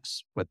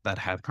artifacts that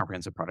have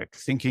comprehensive product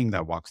thinking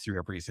that walk through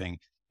everything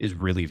is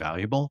really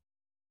valuable.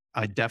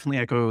 I definitely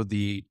echo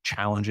the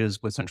challenges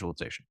with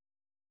centralization.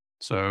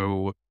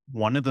 So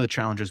one of the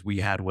challenges we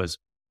had was,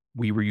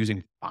 we were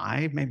using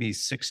 5, maybe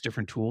 6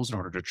 different tools in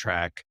order to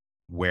track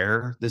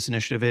where this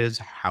initiative is,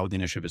 how the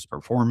initiative is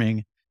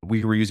performing.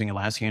 We were using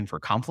Atlassian for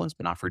Confluence,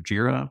 but not for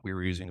Jira. We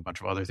were using a bunch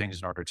of other things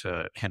in order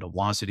to handle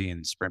velocity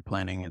and sprint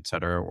planning, et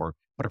cetera, or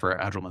whatever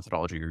agile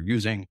methodology you're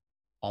using.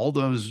 All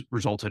those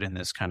resulted in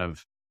this kind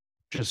of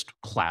just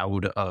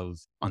cloud of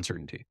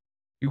uncertainty.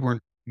 You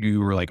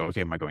were like, okay,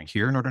 am I going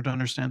here in order to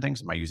understand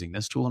things? Am I using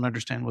this tool and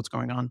understand what's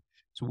going on?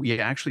 So we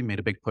actually made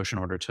a big push in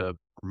order to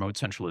promote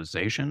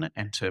centralization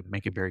and to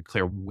make it very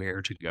clear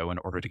where to go in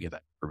order to get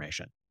that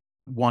information.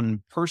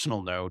 One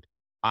personal note,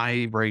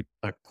 I write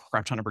a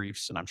crap ton of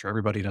briefs, and I'm sure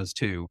everybody does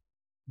too.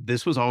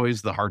 This was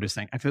always the hardest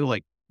thing. I feel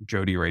like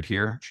Jody right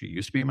here, she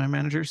used to be my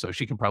manager, so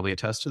she can probably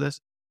attest to this.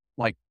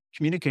 Like,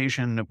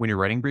 communication when you're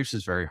writing briefs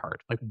is very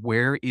hard. Like,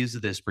 where is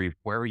this brief?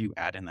 Where are you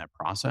at in that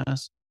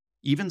process?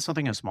 Even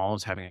something as small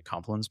as having a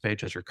Confluence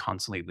page as you're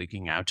constantly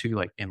leaking out to,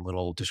 like in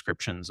little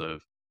descriptions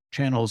of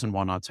channels and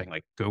whatnot, saying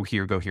like, go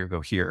here, go here, go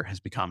here, has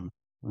become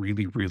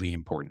really, really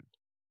important.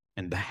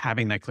 And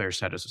having that clear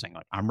status of saying,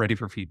 like, I'm ready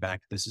for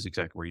feedback, this is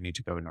exactly where you need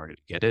to go in order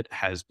to get it,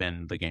 has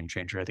been the game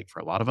changer, I think, for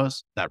a lot of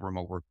us, that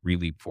remote work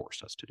really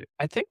forced us to do.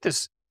 I think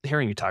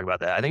hearing you talk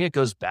about that, I think it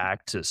goes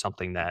back to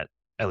something that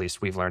at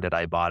least we've learned at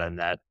Ibotta, and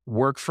that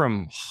work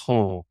from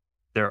home,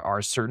 there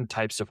are certain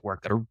types of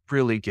work that are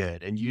really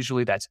good. And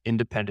usually that's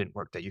independent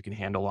work that you can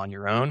handle on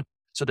your own.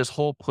 So this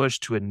whole push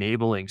to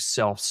enabling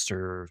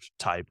self-serve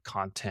type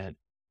content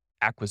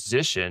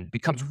acquisition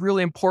becomes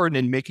really important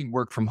in making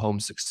work from home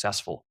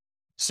successful.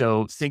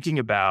 So thinking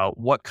about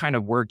what kind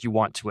of work you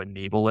want to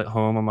enable at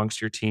home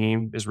amongst your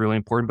team is really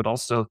important, but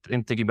also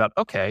in thinking about,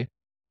 okay,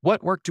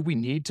 what work do we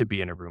need to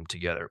be in a room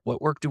together?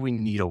 What work do we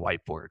need a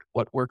whiteboard?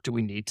 What work do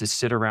we need to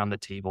sit around the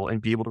table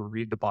and be able to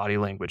read the body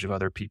language of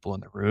other people in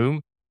the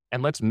room?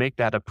 And let's make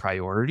that a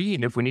priority.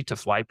 And if we need to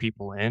fly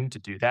people in to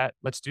do that,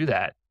 let's do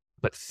that.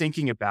 But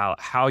thinking about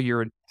how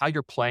you're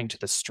playing to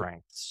the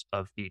strengths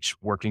of each,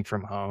 working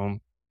from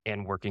home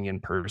and working in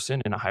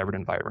person in a hybrid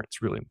environment,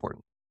 is really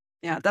important.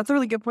 Yeah, that's a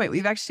really good point.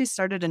 We've actually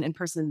started an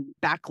in-person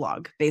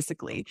backlog,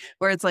 basically,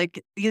 where it's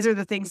like, these are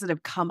the things that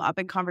have come up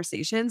in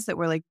conversations that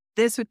we're like,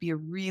 this would be a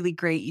really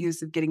great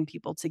use of getting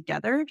people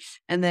together,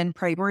 and then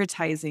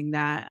prioritizing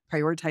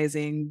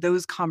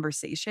those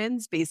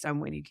conversations based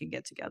on when you can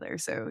get together.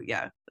 So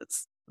yeah, I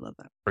love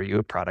that. Are you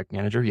a product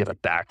manager? You have a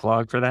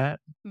backlog for that?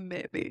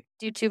 Maybe.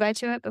 Do you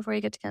 2x2 it before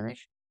you get together?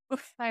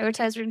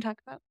 Prioritize and talk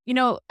about.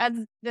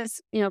 As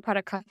this,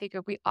 product coffee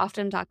group, we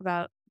often talk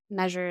about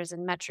measures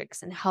and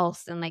metrics and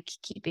health and like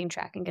keeping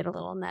track and get a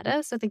little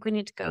meta. So I think we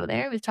need to go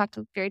there. We've talked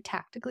very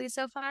tactically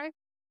so far.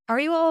 How are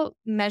you all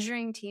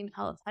measuring team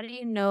health? How do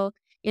you know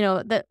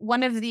that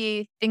one of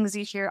the things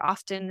you hear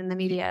often in the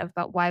media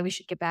about why we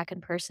should get back in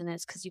person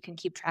is because you can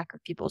keep track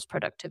of people's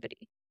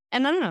productivity.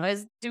 And I don't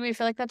know, do we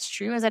feel like that's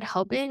true? Is that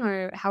helping,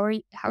 or how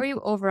are you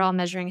overall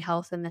measuring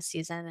health in this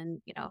season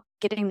and,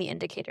 getting the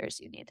indicators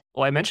you need?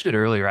 Well, I mentioned it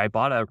earlier.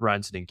 Ibotta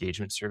runs an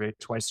engagement survey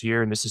twice a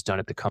year, and this is done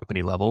at the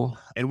company level.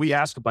 And we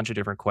ask a bunch of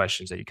different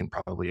questions that you can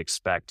probably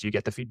expect. Do you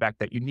get the feedback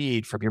that you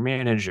need from your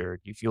manager?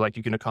 Do you feel like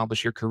you can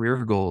accomplish your career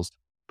goals?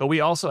 But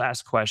we also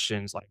ask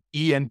questions like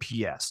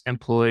ENPS,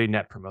 Employee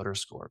Net Promoter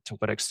Score. To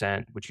what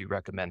extent would you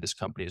recommend this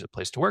company as a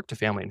place to work to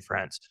family and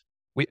friends?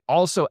 We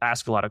also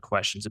ask a lot of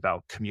questions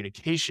about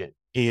communication.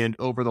 And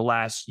over the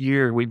last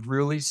year, we've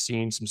really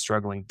seen some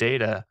struggling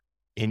data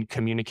in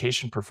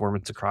communication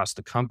performance across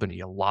the company.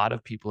 A lot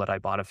of people at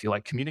Ibotta feel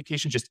like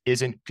communication just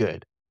isn't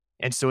good.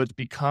 And so it's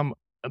become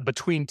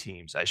between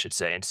teams, I should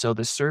say. And so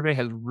this survey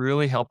has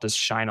really helped us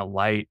shine a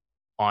light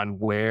on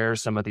where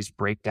some of these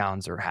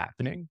breakdowns are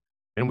happening.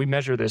 And we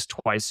measure this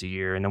twice a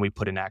year, and then we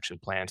put in action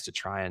plans to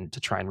try and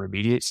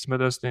remediate some of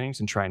those things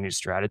and try new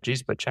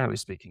strategies. But generally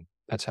speaking,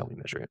 that's how we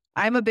measure it.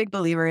 I'm a big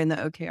believer in the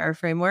OKR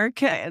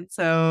framework. And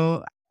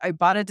so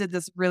Ibotta did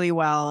this really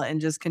well, and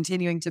just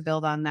continuing to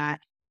build on that.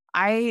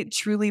 I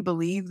truly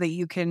believe that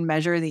you can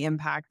measure the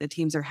impact that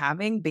teams are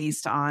having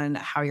based on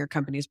how your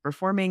company is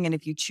performing. And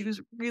if you choose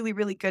really,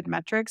 really good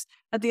metrics,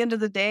 at the end of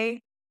the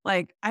day,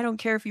 like, I don't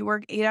care if you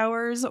work 8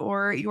 hours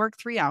or you work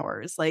 3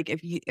 hours. Like,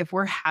 if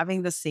we're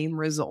having the same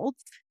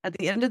results, at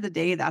the end of the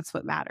day, that's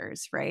what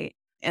matters, right?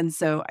 And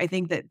so I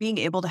think that being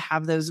able to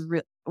have those,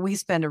 we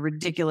spend a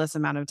ridiculous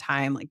amount of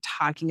time like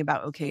talking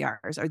about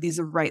OKRs. Are these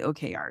the right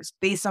OKRs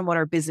based on what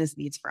our business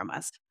needs from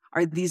us?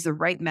 Are these the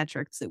right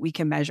metrics that we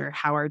can measure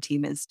how our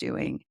team is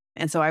doing?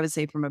 And so I would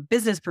say from a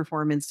business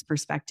performance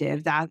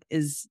perspective,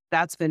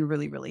 that's been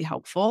really, really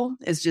helpful,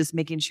 is just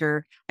making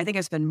sure. I think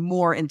I spend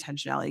more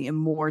intentionality and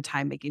more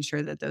time making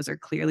sure that those are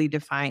clearly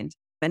defined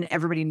and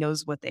everybody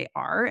knows what they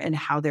are and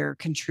how they're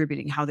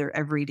contributing, how their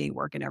everyday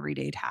work and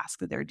everyday task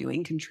that they're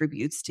doing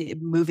contributes to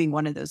moving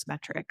one of those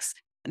metrics.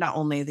 Not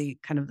only the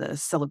kind of the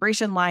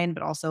celebration line,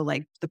 but also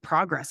like the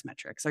progress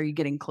metrics. Are you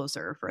getting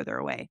closer or further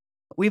away?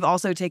 We've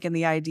also taken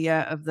the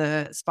idea of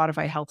the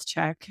Spotify health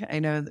check. I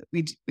know that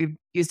we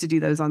used to do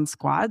those on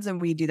squads,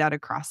 and we do that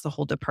across the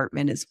whole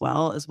department as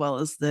well as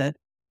the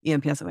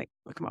ENPS. I'm like,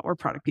 oh, come on, we're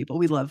product people.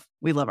 We love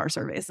our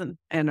surveys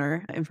and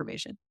our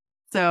information.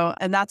 So,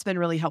 and that's been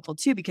really helpful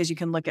too, because you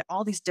can look at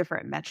all these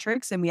different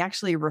metrics, and we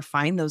actually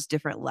refine those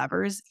different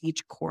levers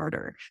each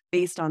quarter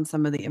based on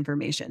some of the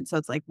information. So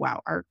it's like, wow,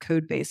 our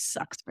code base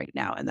sucks right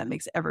now, and that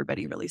makes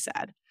everybody really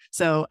sad.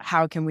 So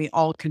how can we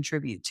all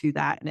contribute to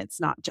that? And it's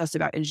not just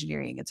about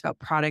engineering, it's about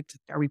product.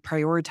 Are we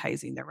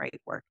prioritizing the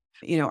right work?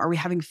 Are we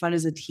having fun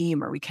as a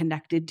team? Are we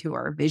connected to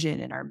our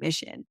vision and our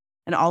mission?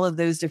 And all of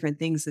those different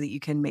things, so that you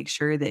can make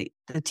sure that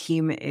the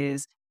team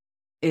is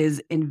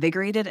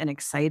invigorated and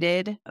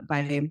excited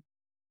by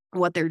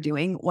what they're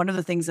doing. One of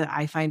the things that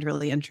I find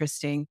really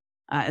interesting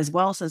as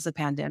well since the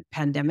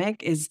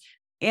pandemic is,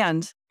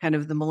 and kind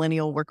of the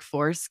millennial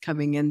workforce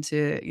coming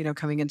into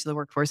the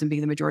workforce and being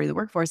the majority of the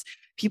workforce,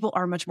 people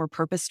are much more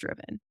purpose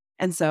driven.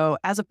 And so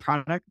as a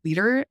product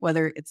leader,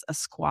 whether it's a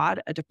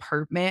squad, a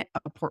department,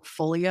 a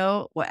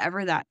portfolio,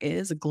 whatever that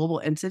is, a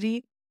global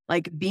entity,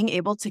 like being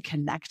able to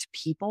connect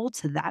people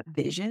to that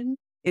vision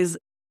is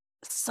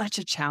such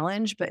a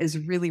challenge, but is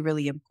really,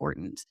 really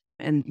important.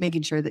 And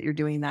making sure that you're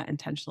doing that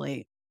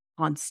intentionally,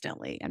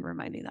 constantly, and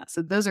reminding that.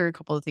 So those are a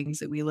couple of things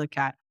that we look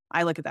at.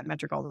 I look at that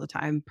metric all the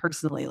time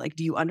personally. Like,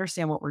 do you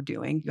understand what we're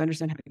doing? Do you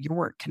understand how your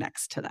work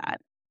connects to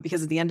that?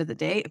 Because at the end of the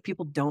day, if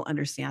people don't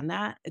understand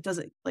that, it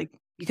doesn't, like,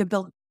 you can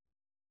build,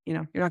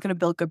 you're not going to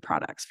build good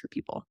products for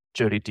people.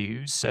 Jody, do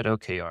you set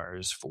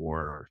OKRs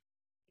for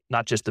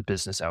not just the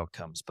business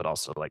outcomes, but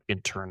also like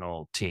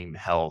internal team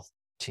health,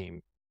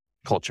 team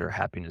culture,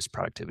 happiness,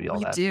 productivity, all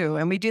We that? do.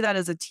 And we do that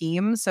as a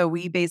team. So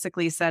we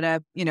basically set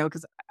up,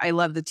 because I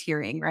love the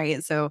tiering,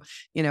 right? So,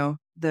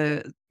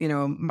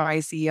 my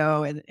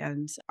CEO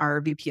and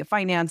our VP of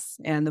finance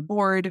and the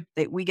board,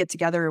 we get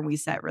together and we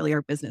set really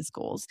our business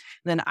goals.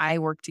 And then I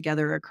work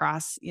together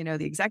across,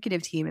 the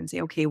executive team and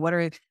say, okay,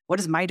 what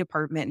is my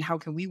department and how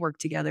can we work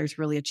together to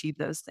really achieve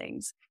those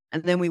things?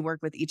 And then we work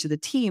with each of the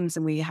teams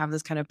and we have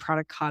this kind of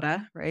product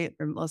kata, right?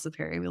 From Melissa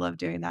Perry. We love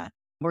doing that,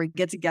 where we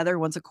get together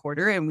once a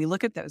quarter and we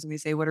look at those and we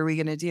say, what are we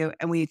going to do?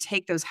 And we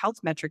take those health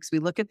metrics, we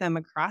look at them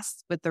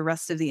across with the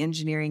rest of the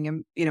engineering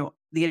and,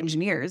 the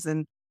engineers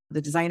and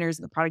the designers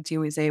and the product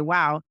team. We say,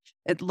 wow,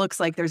 it looks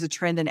like there's a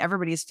trend and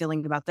everybody's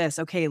feeling about this.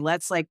 Okay,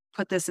 let's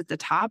put this at the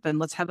top and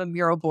let's have a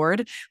mural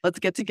board. Let's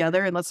get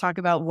together and let's talk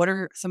about what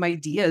are some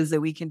ideas that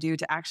we can do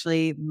to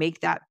actually make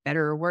that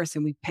better or worse.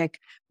 And we pick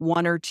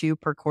one or two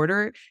per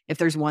quarter. If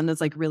there's one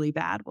that's really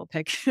bad, we'll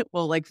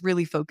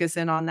really focus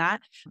in on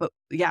that. But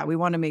yeah, we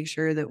want to make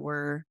sure that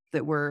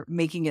we're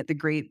making it the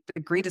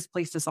greatest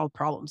place to solve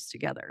problems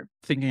together.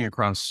 Thinking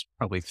across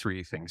probably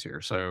three things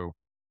here. So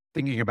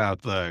thinking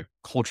about the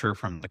culture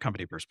from the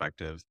company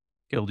perspective,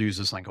 Guild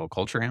uses something called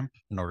Culture Amp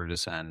in order to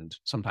send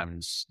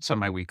sometimes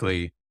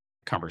semi-weekly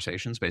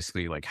conversations,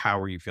 basically how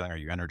are you feeling? Are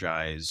you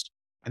energized?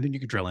 And then you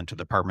could drill into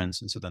departments.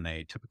 And so then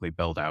they typically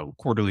build out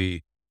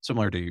quarterly,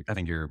 similar to, I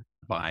think, your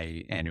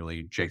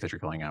biannually, Jake, that you're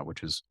filling out,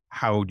 which is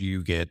how do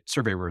you get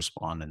survey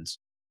respondents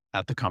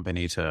at the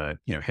company to,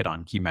 hit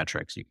on key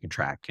metrics you can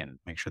track and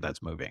make sure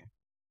that's moving.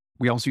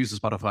 We also use the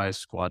Spotify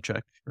squad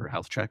check or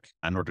health check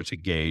in order to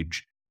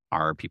gauge,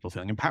 are people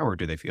feeling empowered?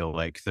 Do they feel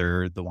like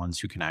they're the ones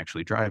who can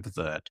actually drive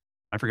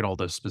I forget all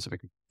the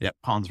specific,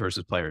 pawns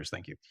versus players.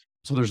 Thank you.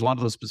 So there's a lot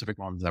of those specific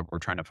ones that we're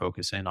trying to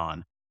focus in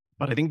on.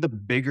 But I think the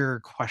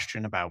bigger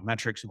question about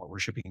metrics and what we're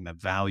shipping, the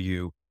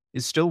value,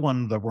 is still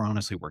one that we're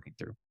honestly working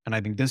through. And I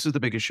think this is the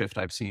biggest shift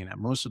I've seen at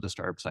most of the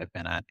startups I've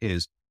been at,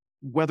 is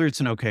whether it's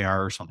an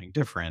OKR or something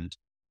different,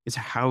 is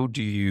how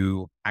do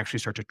you actually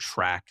start to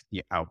track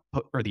the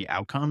output or the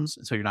outcomes?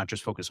 And so you're not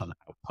just focused on the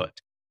output.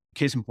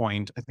 Case in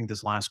point, I think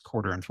this last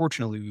quarter,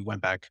 unfortunately, we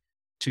went back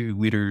to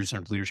leaders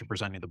and leadership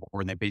presenting the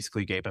board, and they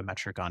basically gave a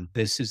metric on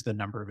this is the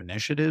number of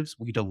initiatives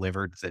we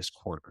delivered this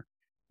quarter,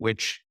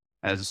 which,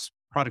 as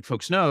product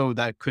folks know,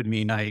 that could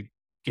mean I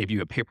gave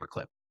you a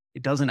paperclip.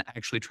 It doesn't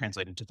actually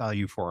translate into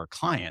value for our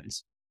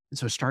clients. And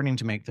so starting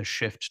to make the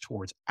shift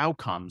towards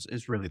outcomes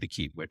is really the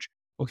key, which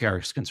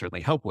OKRs can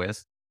certainly help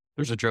with.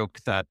 There's a joke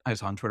that I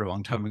saw on Twitter a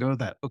long time ago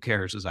that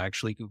OKRs is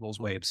actually Google's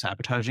way of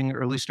sabotaging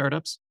early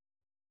startups,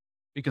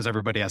 because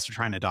everybody has to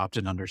try and adopt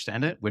and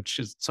understand it, which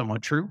is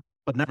somewhat true.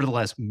 But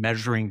nevertheless,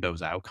 measuring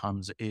those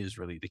outcomes is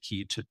really the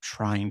key to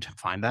trying to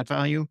find that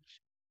value.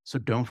 So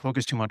don't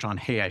focus too much on,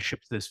 hey, I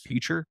shipped this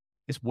feature.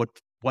 It's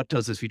what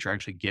does this feature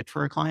actually get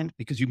for a client?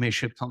 Because you may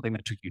ship something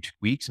that took you 2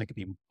 weeks and it could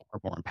be far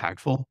more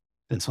impactful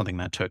than something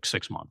that took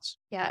 6 months.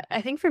 Yeah,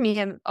 I think for me,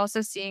 I'm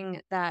also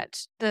seeing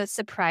that the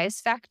surprise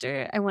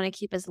factor I want to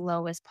keep as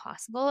low as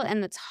possible.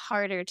 And it's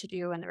harder to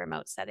do in the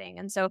remote setting.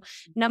 And so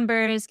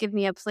numbers give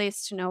me a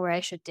place to know where I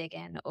should dig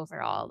in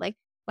overall.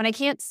 When I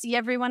can't see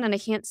everyone and I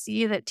can't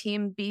see that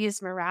team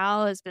B's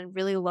morale has been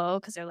really low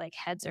because their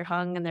heads are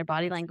hung and their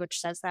body language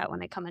says that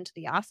when I come into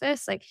the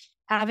office,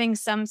 having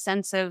some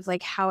sense of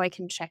how I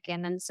can check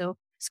in. And so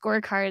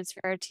scorecards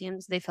for our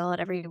teams, they fill out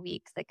every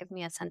week that give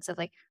me a sense of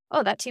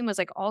oh, that team was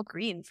all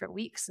green for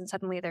weeks and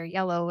suddenly they're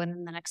yellow. And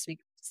then the next week,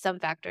 some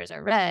factors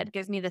are red.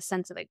 Gives me the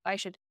sense of I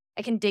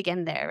can dig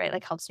in there,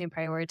 right? Helps me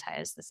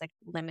prioritize this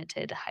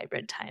limited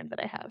hybrid time that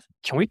I have.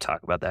 Can we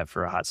talk about that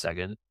for a hot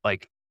second?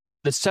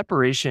 The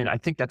separation, I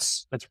think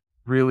that's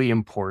really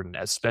important,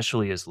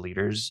 especially as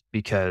leaders,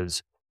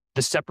 because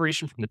the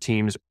separation from the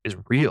teams is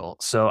real.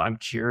 So I'm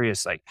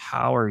curious,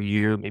 how are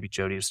you, maybe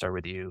Jody, to start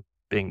with you,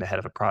 being the head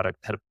of product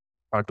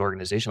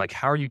organization,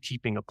 how are you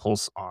keeping a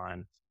pulse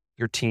on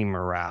your team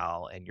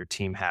morale and your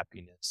team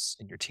happiness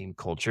and your team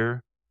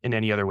culture in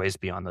any other ways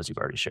beyond those you've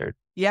already shared?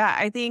 Yeah,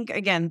 I think,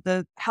 again,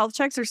 the health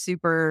checks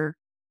are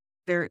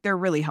they're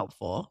really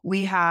helpful.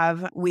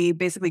 We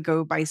basically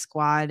go by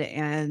squad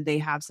and they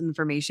have some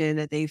information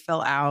that they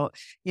fill out,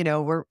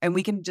 and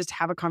we can just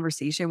have a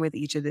conversation with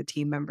each of the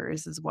team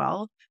members as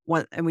well.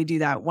 And we do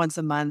that once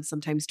a month,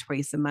 sometimes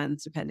twice a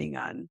month, depending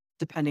on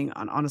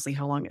honestly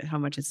how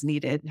much it's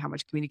needed, how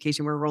much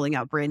communication. We're rolling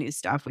out brand new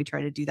stuff. We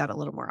try to do that a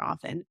little more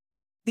often.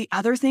 The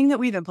other thing that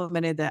we've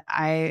implemented that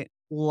I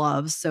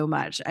love so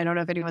much, I don't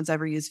know if anyone's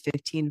ever used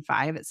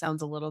 15.5. It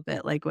sounds a little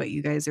bit like what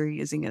you guys are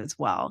using as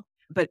well.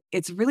 But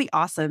it's really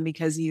awesome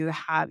because you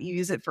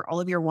use it for all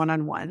of your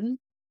one-on-one,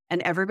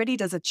 and everybody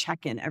does a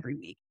check-in every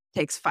week. It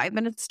takes 5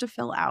 minutes to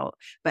fill out,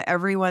 but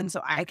everyone, so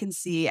I can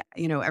see,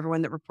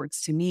 everyone that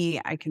reports to me,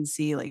 I can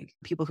see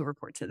people who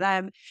report to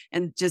them,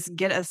 and just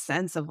get a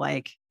sense of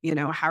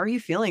how are you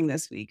feeling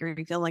this week? Are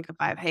you feeling a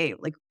 5? Hey,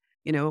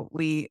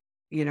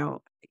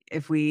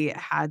 if we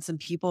had some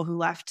people who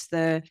left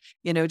the,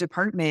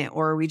 department,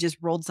 or we just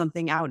rolled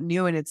something out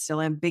new and it's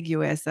still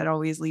ambiguous, that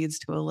always leads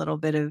to a little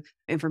bit of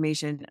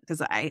information.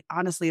 Because I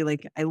honestly,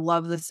 I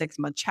love the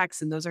 6-month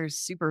checks, and those are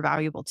super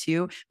valuable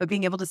too. But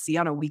being able to see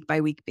on a week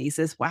by week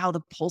basis, wow,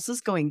 the pulse is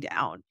going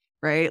down,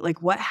 right?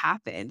 Like what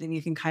happened? And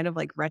you can kind of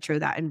retro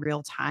that in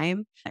real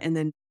time, and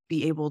then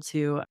be able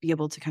to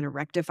kind of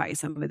rectify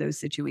some of those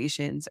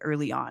situations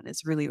early on.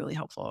 It's really, really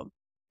helpful.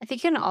 I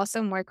think you can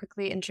also more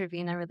quickly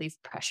intervene and relieve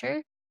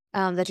pressure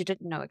that you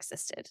didn't know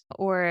existed,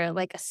 or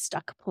a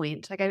stuck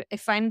point. I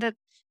find that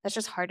that's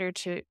just harder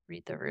to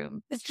read the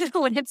room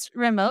when it's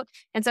remote.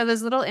 And so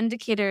those little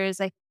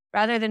indicators,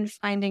 rather than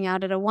finding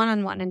out at a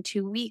one-on-one in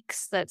 2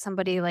 weeks that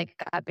somebody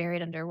got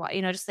buried under water,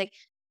 just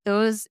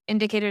those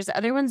indicators. The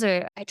other ones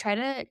are, I try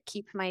to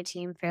keep my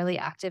team fairly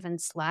active in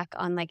Slack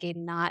on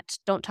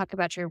don't talk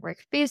about your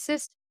work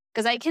basis.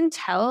 Because I can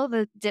tell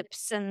the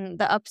dips and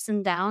the ups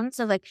and downs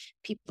of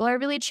people are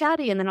really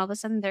chatty and then all of a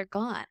sudden they're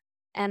gone.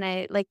 And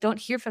I don't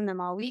hear from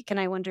them all week, and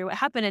I wonder what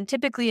happened. And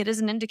typically it is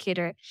an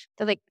indicator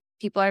that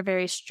people are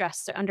very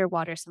stressed. They're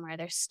underwater somewhere.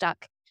 They're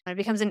stuck. And it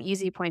becomes an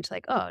easy point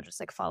to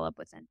just follow up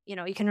with it.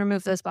 You can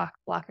remove those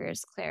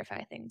blockers,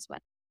 clarify things.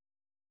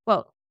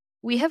 Well,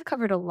 we have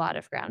covered a lot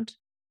of ground.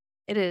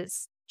 It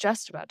is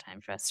just about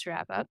time for us to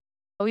wrap up.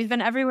 We've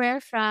been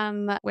everywhere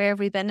from where have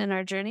we been in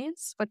our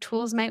journeys? What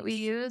tools might we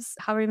use?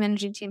 How are we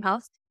managing team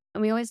health?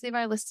 And we always leave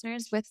our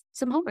listeners with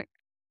some homework.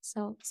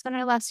 So spend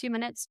our last few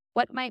minutes.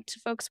 What might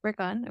folks work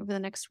on over the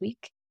next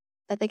week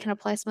that they can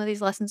apply some of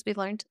these lessons we've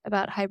learned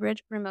about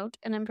hybrid, remote,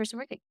 and in-person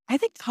working? I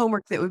think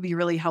homework that would be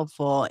really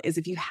helpful is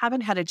if you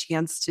haven't had a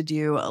chance to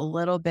do a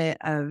little bit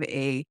of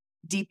a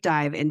deep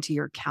dive into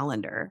your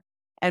calendar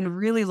and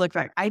really look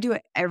back. I do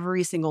it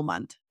every single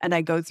month, and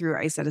I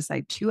set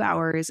aside 2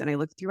 hours and I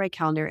look through my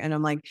calendar, and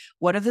I'm like,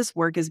 what of this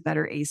work is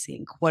better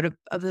async? What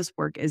of this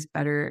work is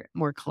better,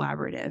 more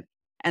collaborative?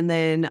 And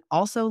then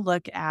also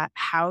look at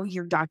how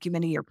you're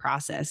documenting your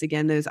process.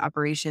 Again, those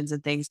operations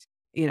and things,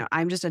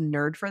 I'm just a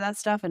nerd for that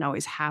stuff and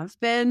always have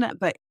been,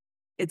 but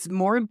it's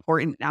more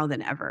important now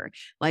than ever.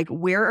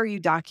 Where are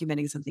you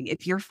documenting something?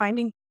 If you're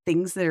finding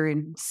things that are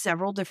in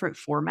several different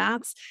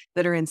formats,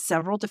 that are in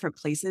several different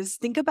places,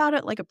 think about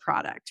it like a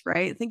product,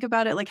 right? Think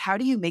about it how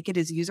do you make it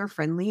as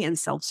user-friendly and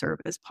self-serve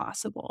as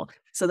possible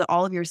so that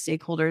all of your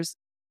stakeholders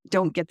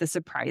don't get the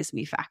surprise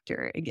me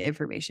factor and get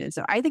information.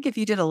 So I think if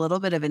you did a little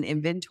bit of an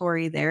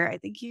inventory there, I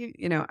think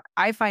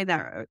I find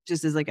that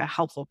just as a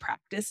helpful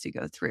practice to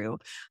go through.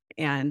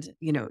 And,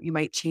 you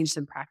might change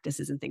some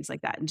practices and things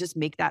like that, and just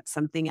make that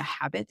something, a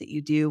habit that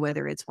you do,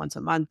 whether it's once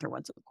a month or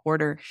once a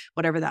quarter,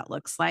 whatever that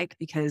looks like,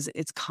 because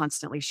it's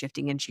constantly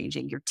shifting and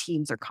changing. Your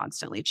teams are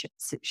constantly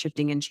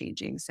shifting and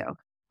changing. So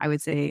I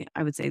would say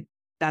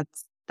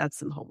that's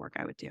some homework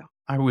I would do.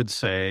 I would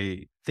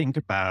say, think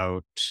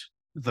about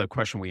the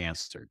question we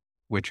answered,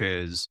 which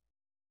is,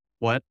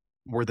 what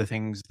were the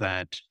things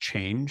that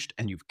changed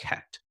and you've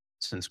kept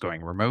since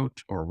going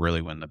remote, or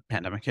really when the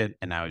pandemic hit,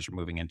 and now as you're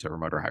moving into a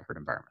remote or hybrid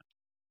environment?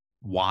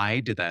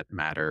 Why did that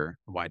matter?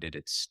 Why did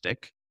it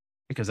stick?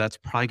 Because that's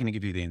probably going to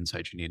give you the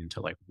insight you need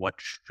into what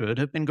should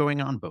have been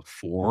going on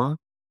before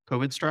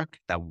COVID struck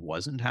that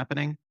wasn't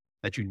happening,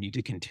 that you need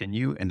to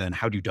continue. And then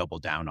how do you double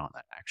down on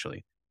that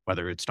actually?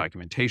 Whether it's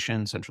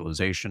documentation,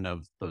 centralization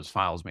of those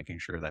files, making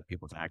sure that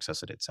people can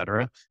access it, et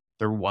cetera.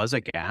 There was a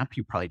gap.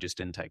 You probably just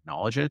didn't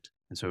acknowledge it.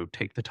 And so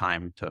take the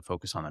time to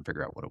focus on that and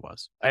figure out what it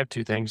was. I have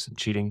 2 things.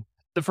 Cheating.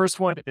 The first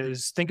one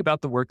is think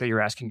about the work that you're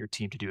asking your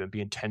team to do and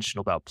be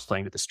intentional about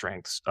playing to the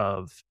strengths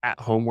of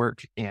at-home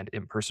work and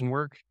in-person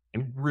work,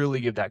 and really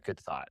give that good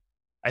thought.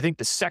 I think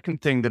the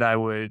second thing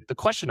the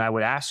question I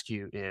would ask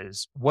you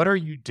is, what are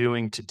you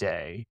doing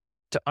today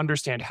to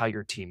understand how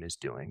your team is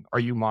doing? Are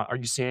you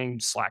seeing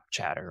Slack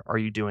chatter? Are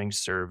you doing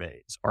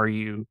surveys? Are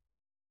you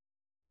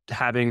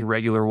having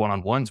regular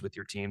one-on-ones with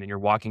your team, and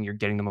you're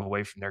getting them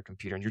away from their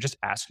computer and you're just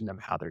asking them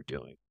how they're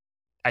doing?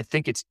 I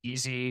think it's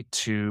easy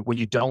to, when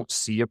you don't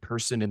see a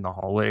person in the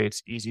hallway,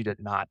 it's easy to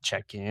not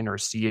check in or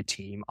see a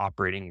team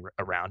operating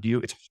around you.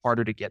 It's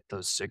harder to get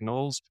those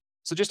signals.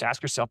 So just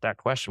ask yourself that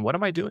question. What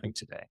am I doing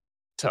today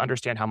to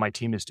understand how my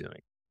team is doing?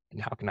 And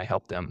how can I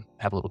help them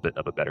have a little bit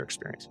of a better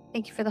experience?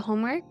 Thank you for the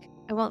homework.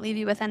 I won't leave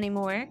you with any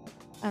more.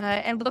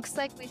 It looks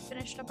like we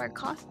finished up our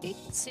coffee,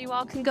 so you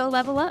all can go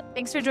level up.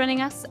 Thanks for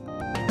joining us.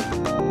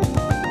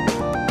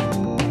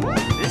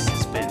 This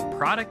has been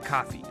Product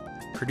Coffee,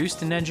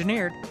 produced and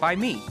engineered by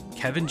me,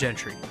 Kevin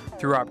Gentry.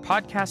 Through our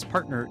podcast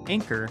partner,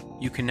 Anchor,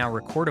 you can now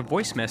record a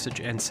voice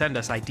message and send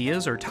us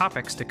ideas or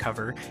topics to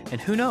cover,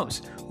 and who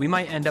knows, we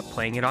might end up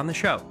playing it on the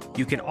show.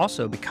 You can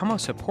also become a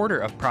supporter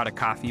of Product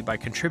Coffee by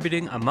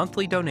contributing a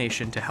monthly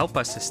donation to help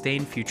us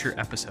sustain future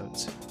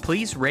episodes.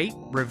 Please rate,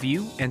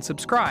 review, and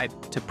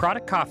subscribe to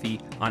Product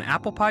Coffee on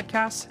Apple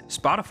Podcasts,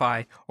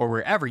 Spotify, or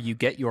wherever you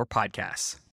get your podcasts.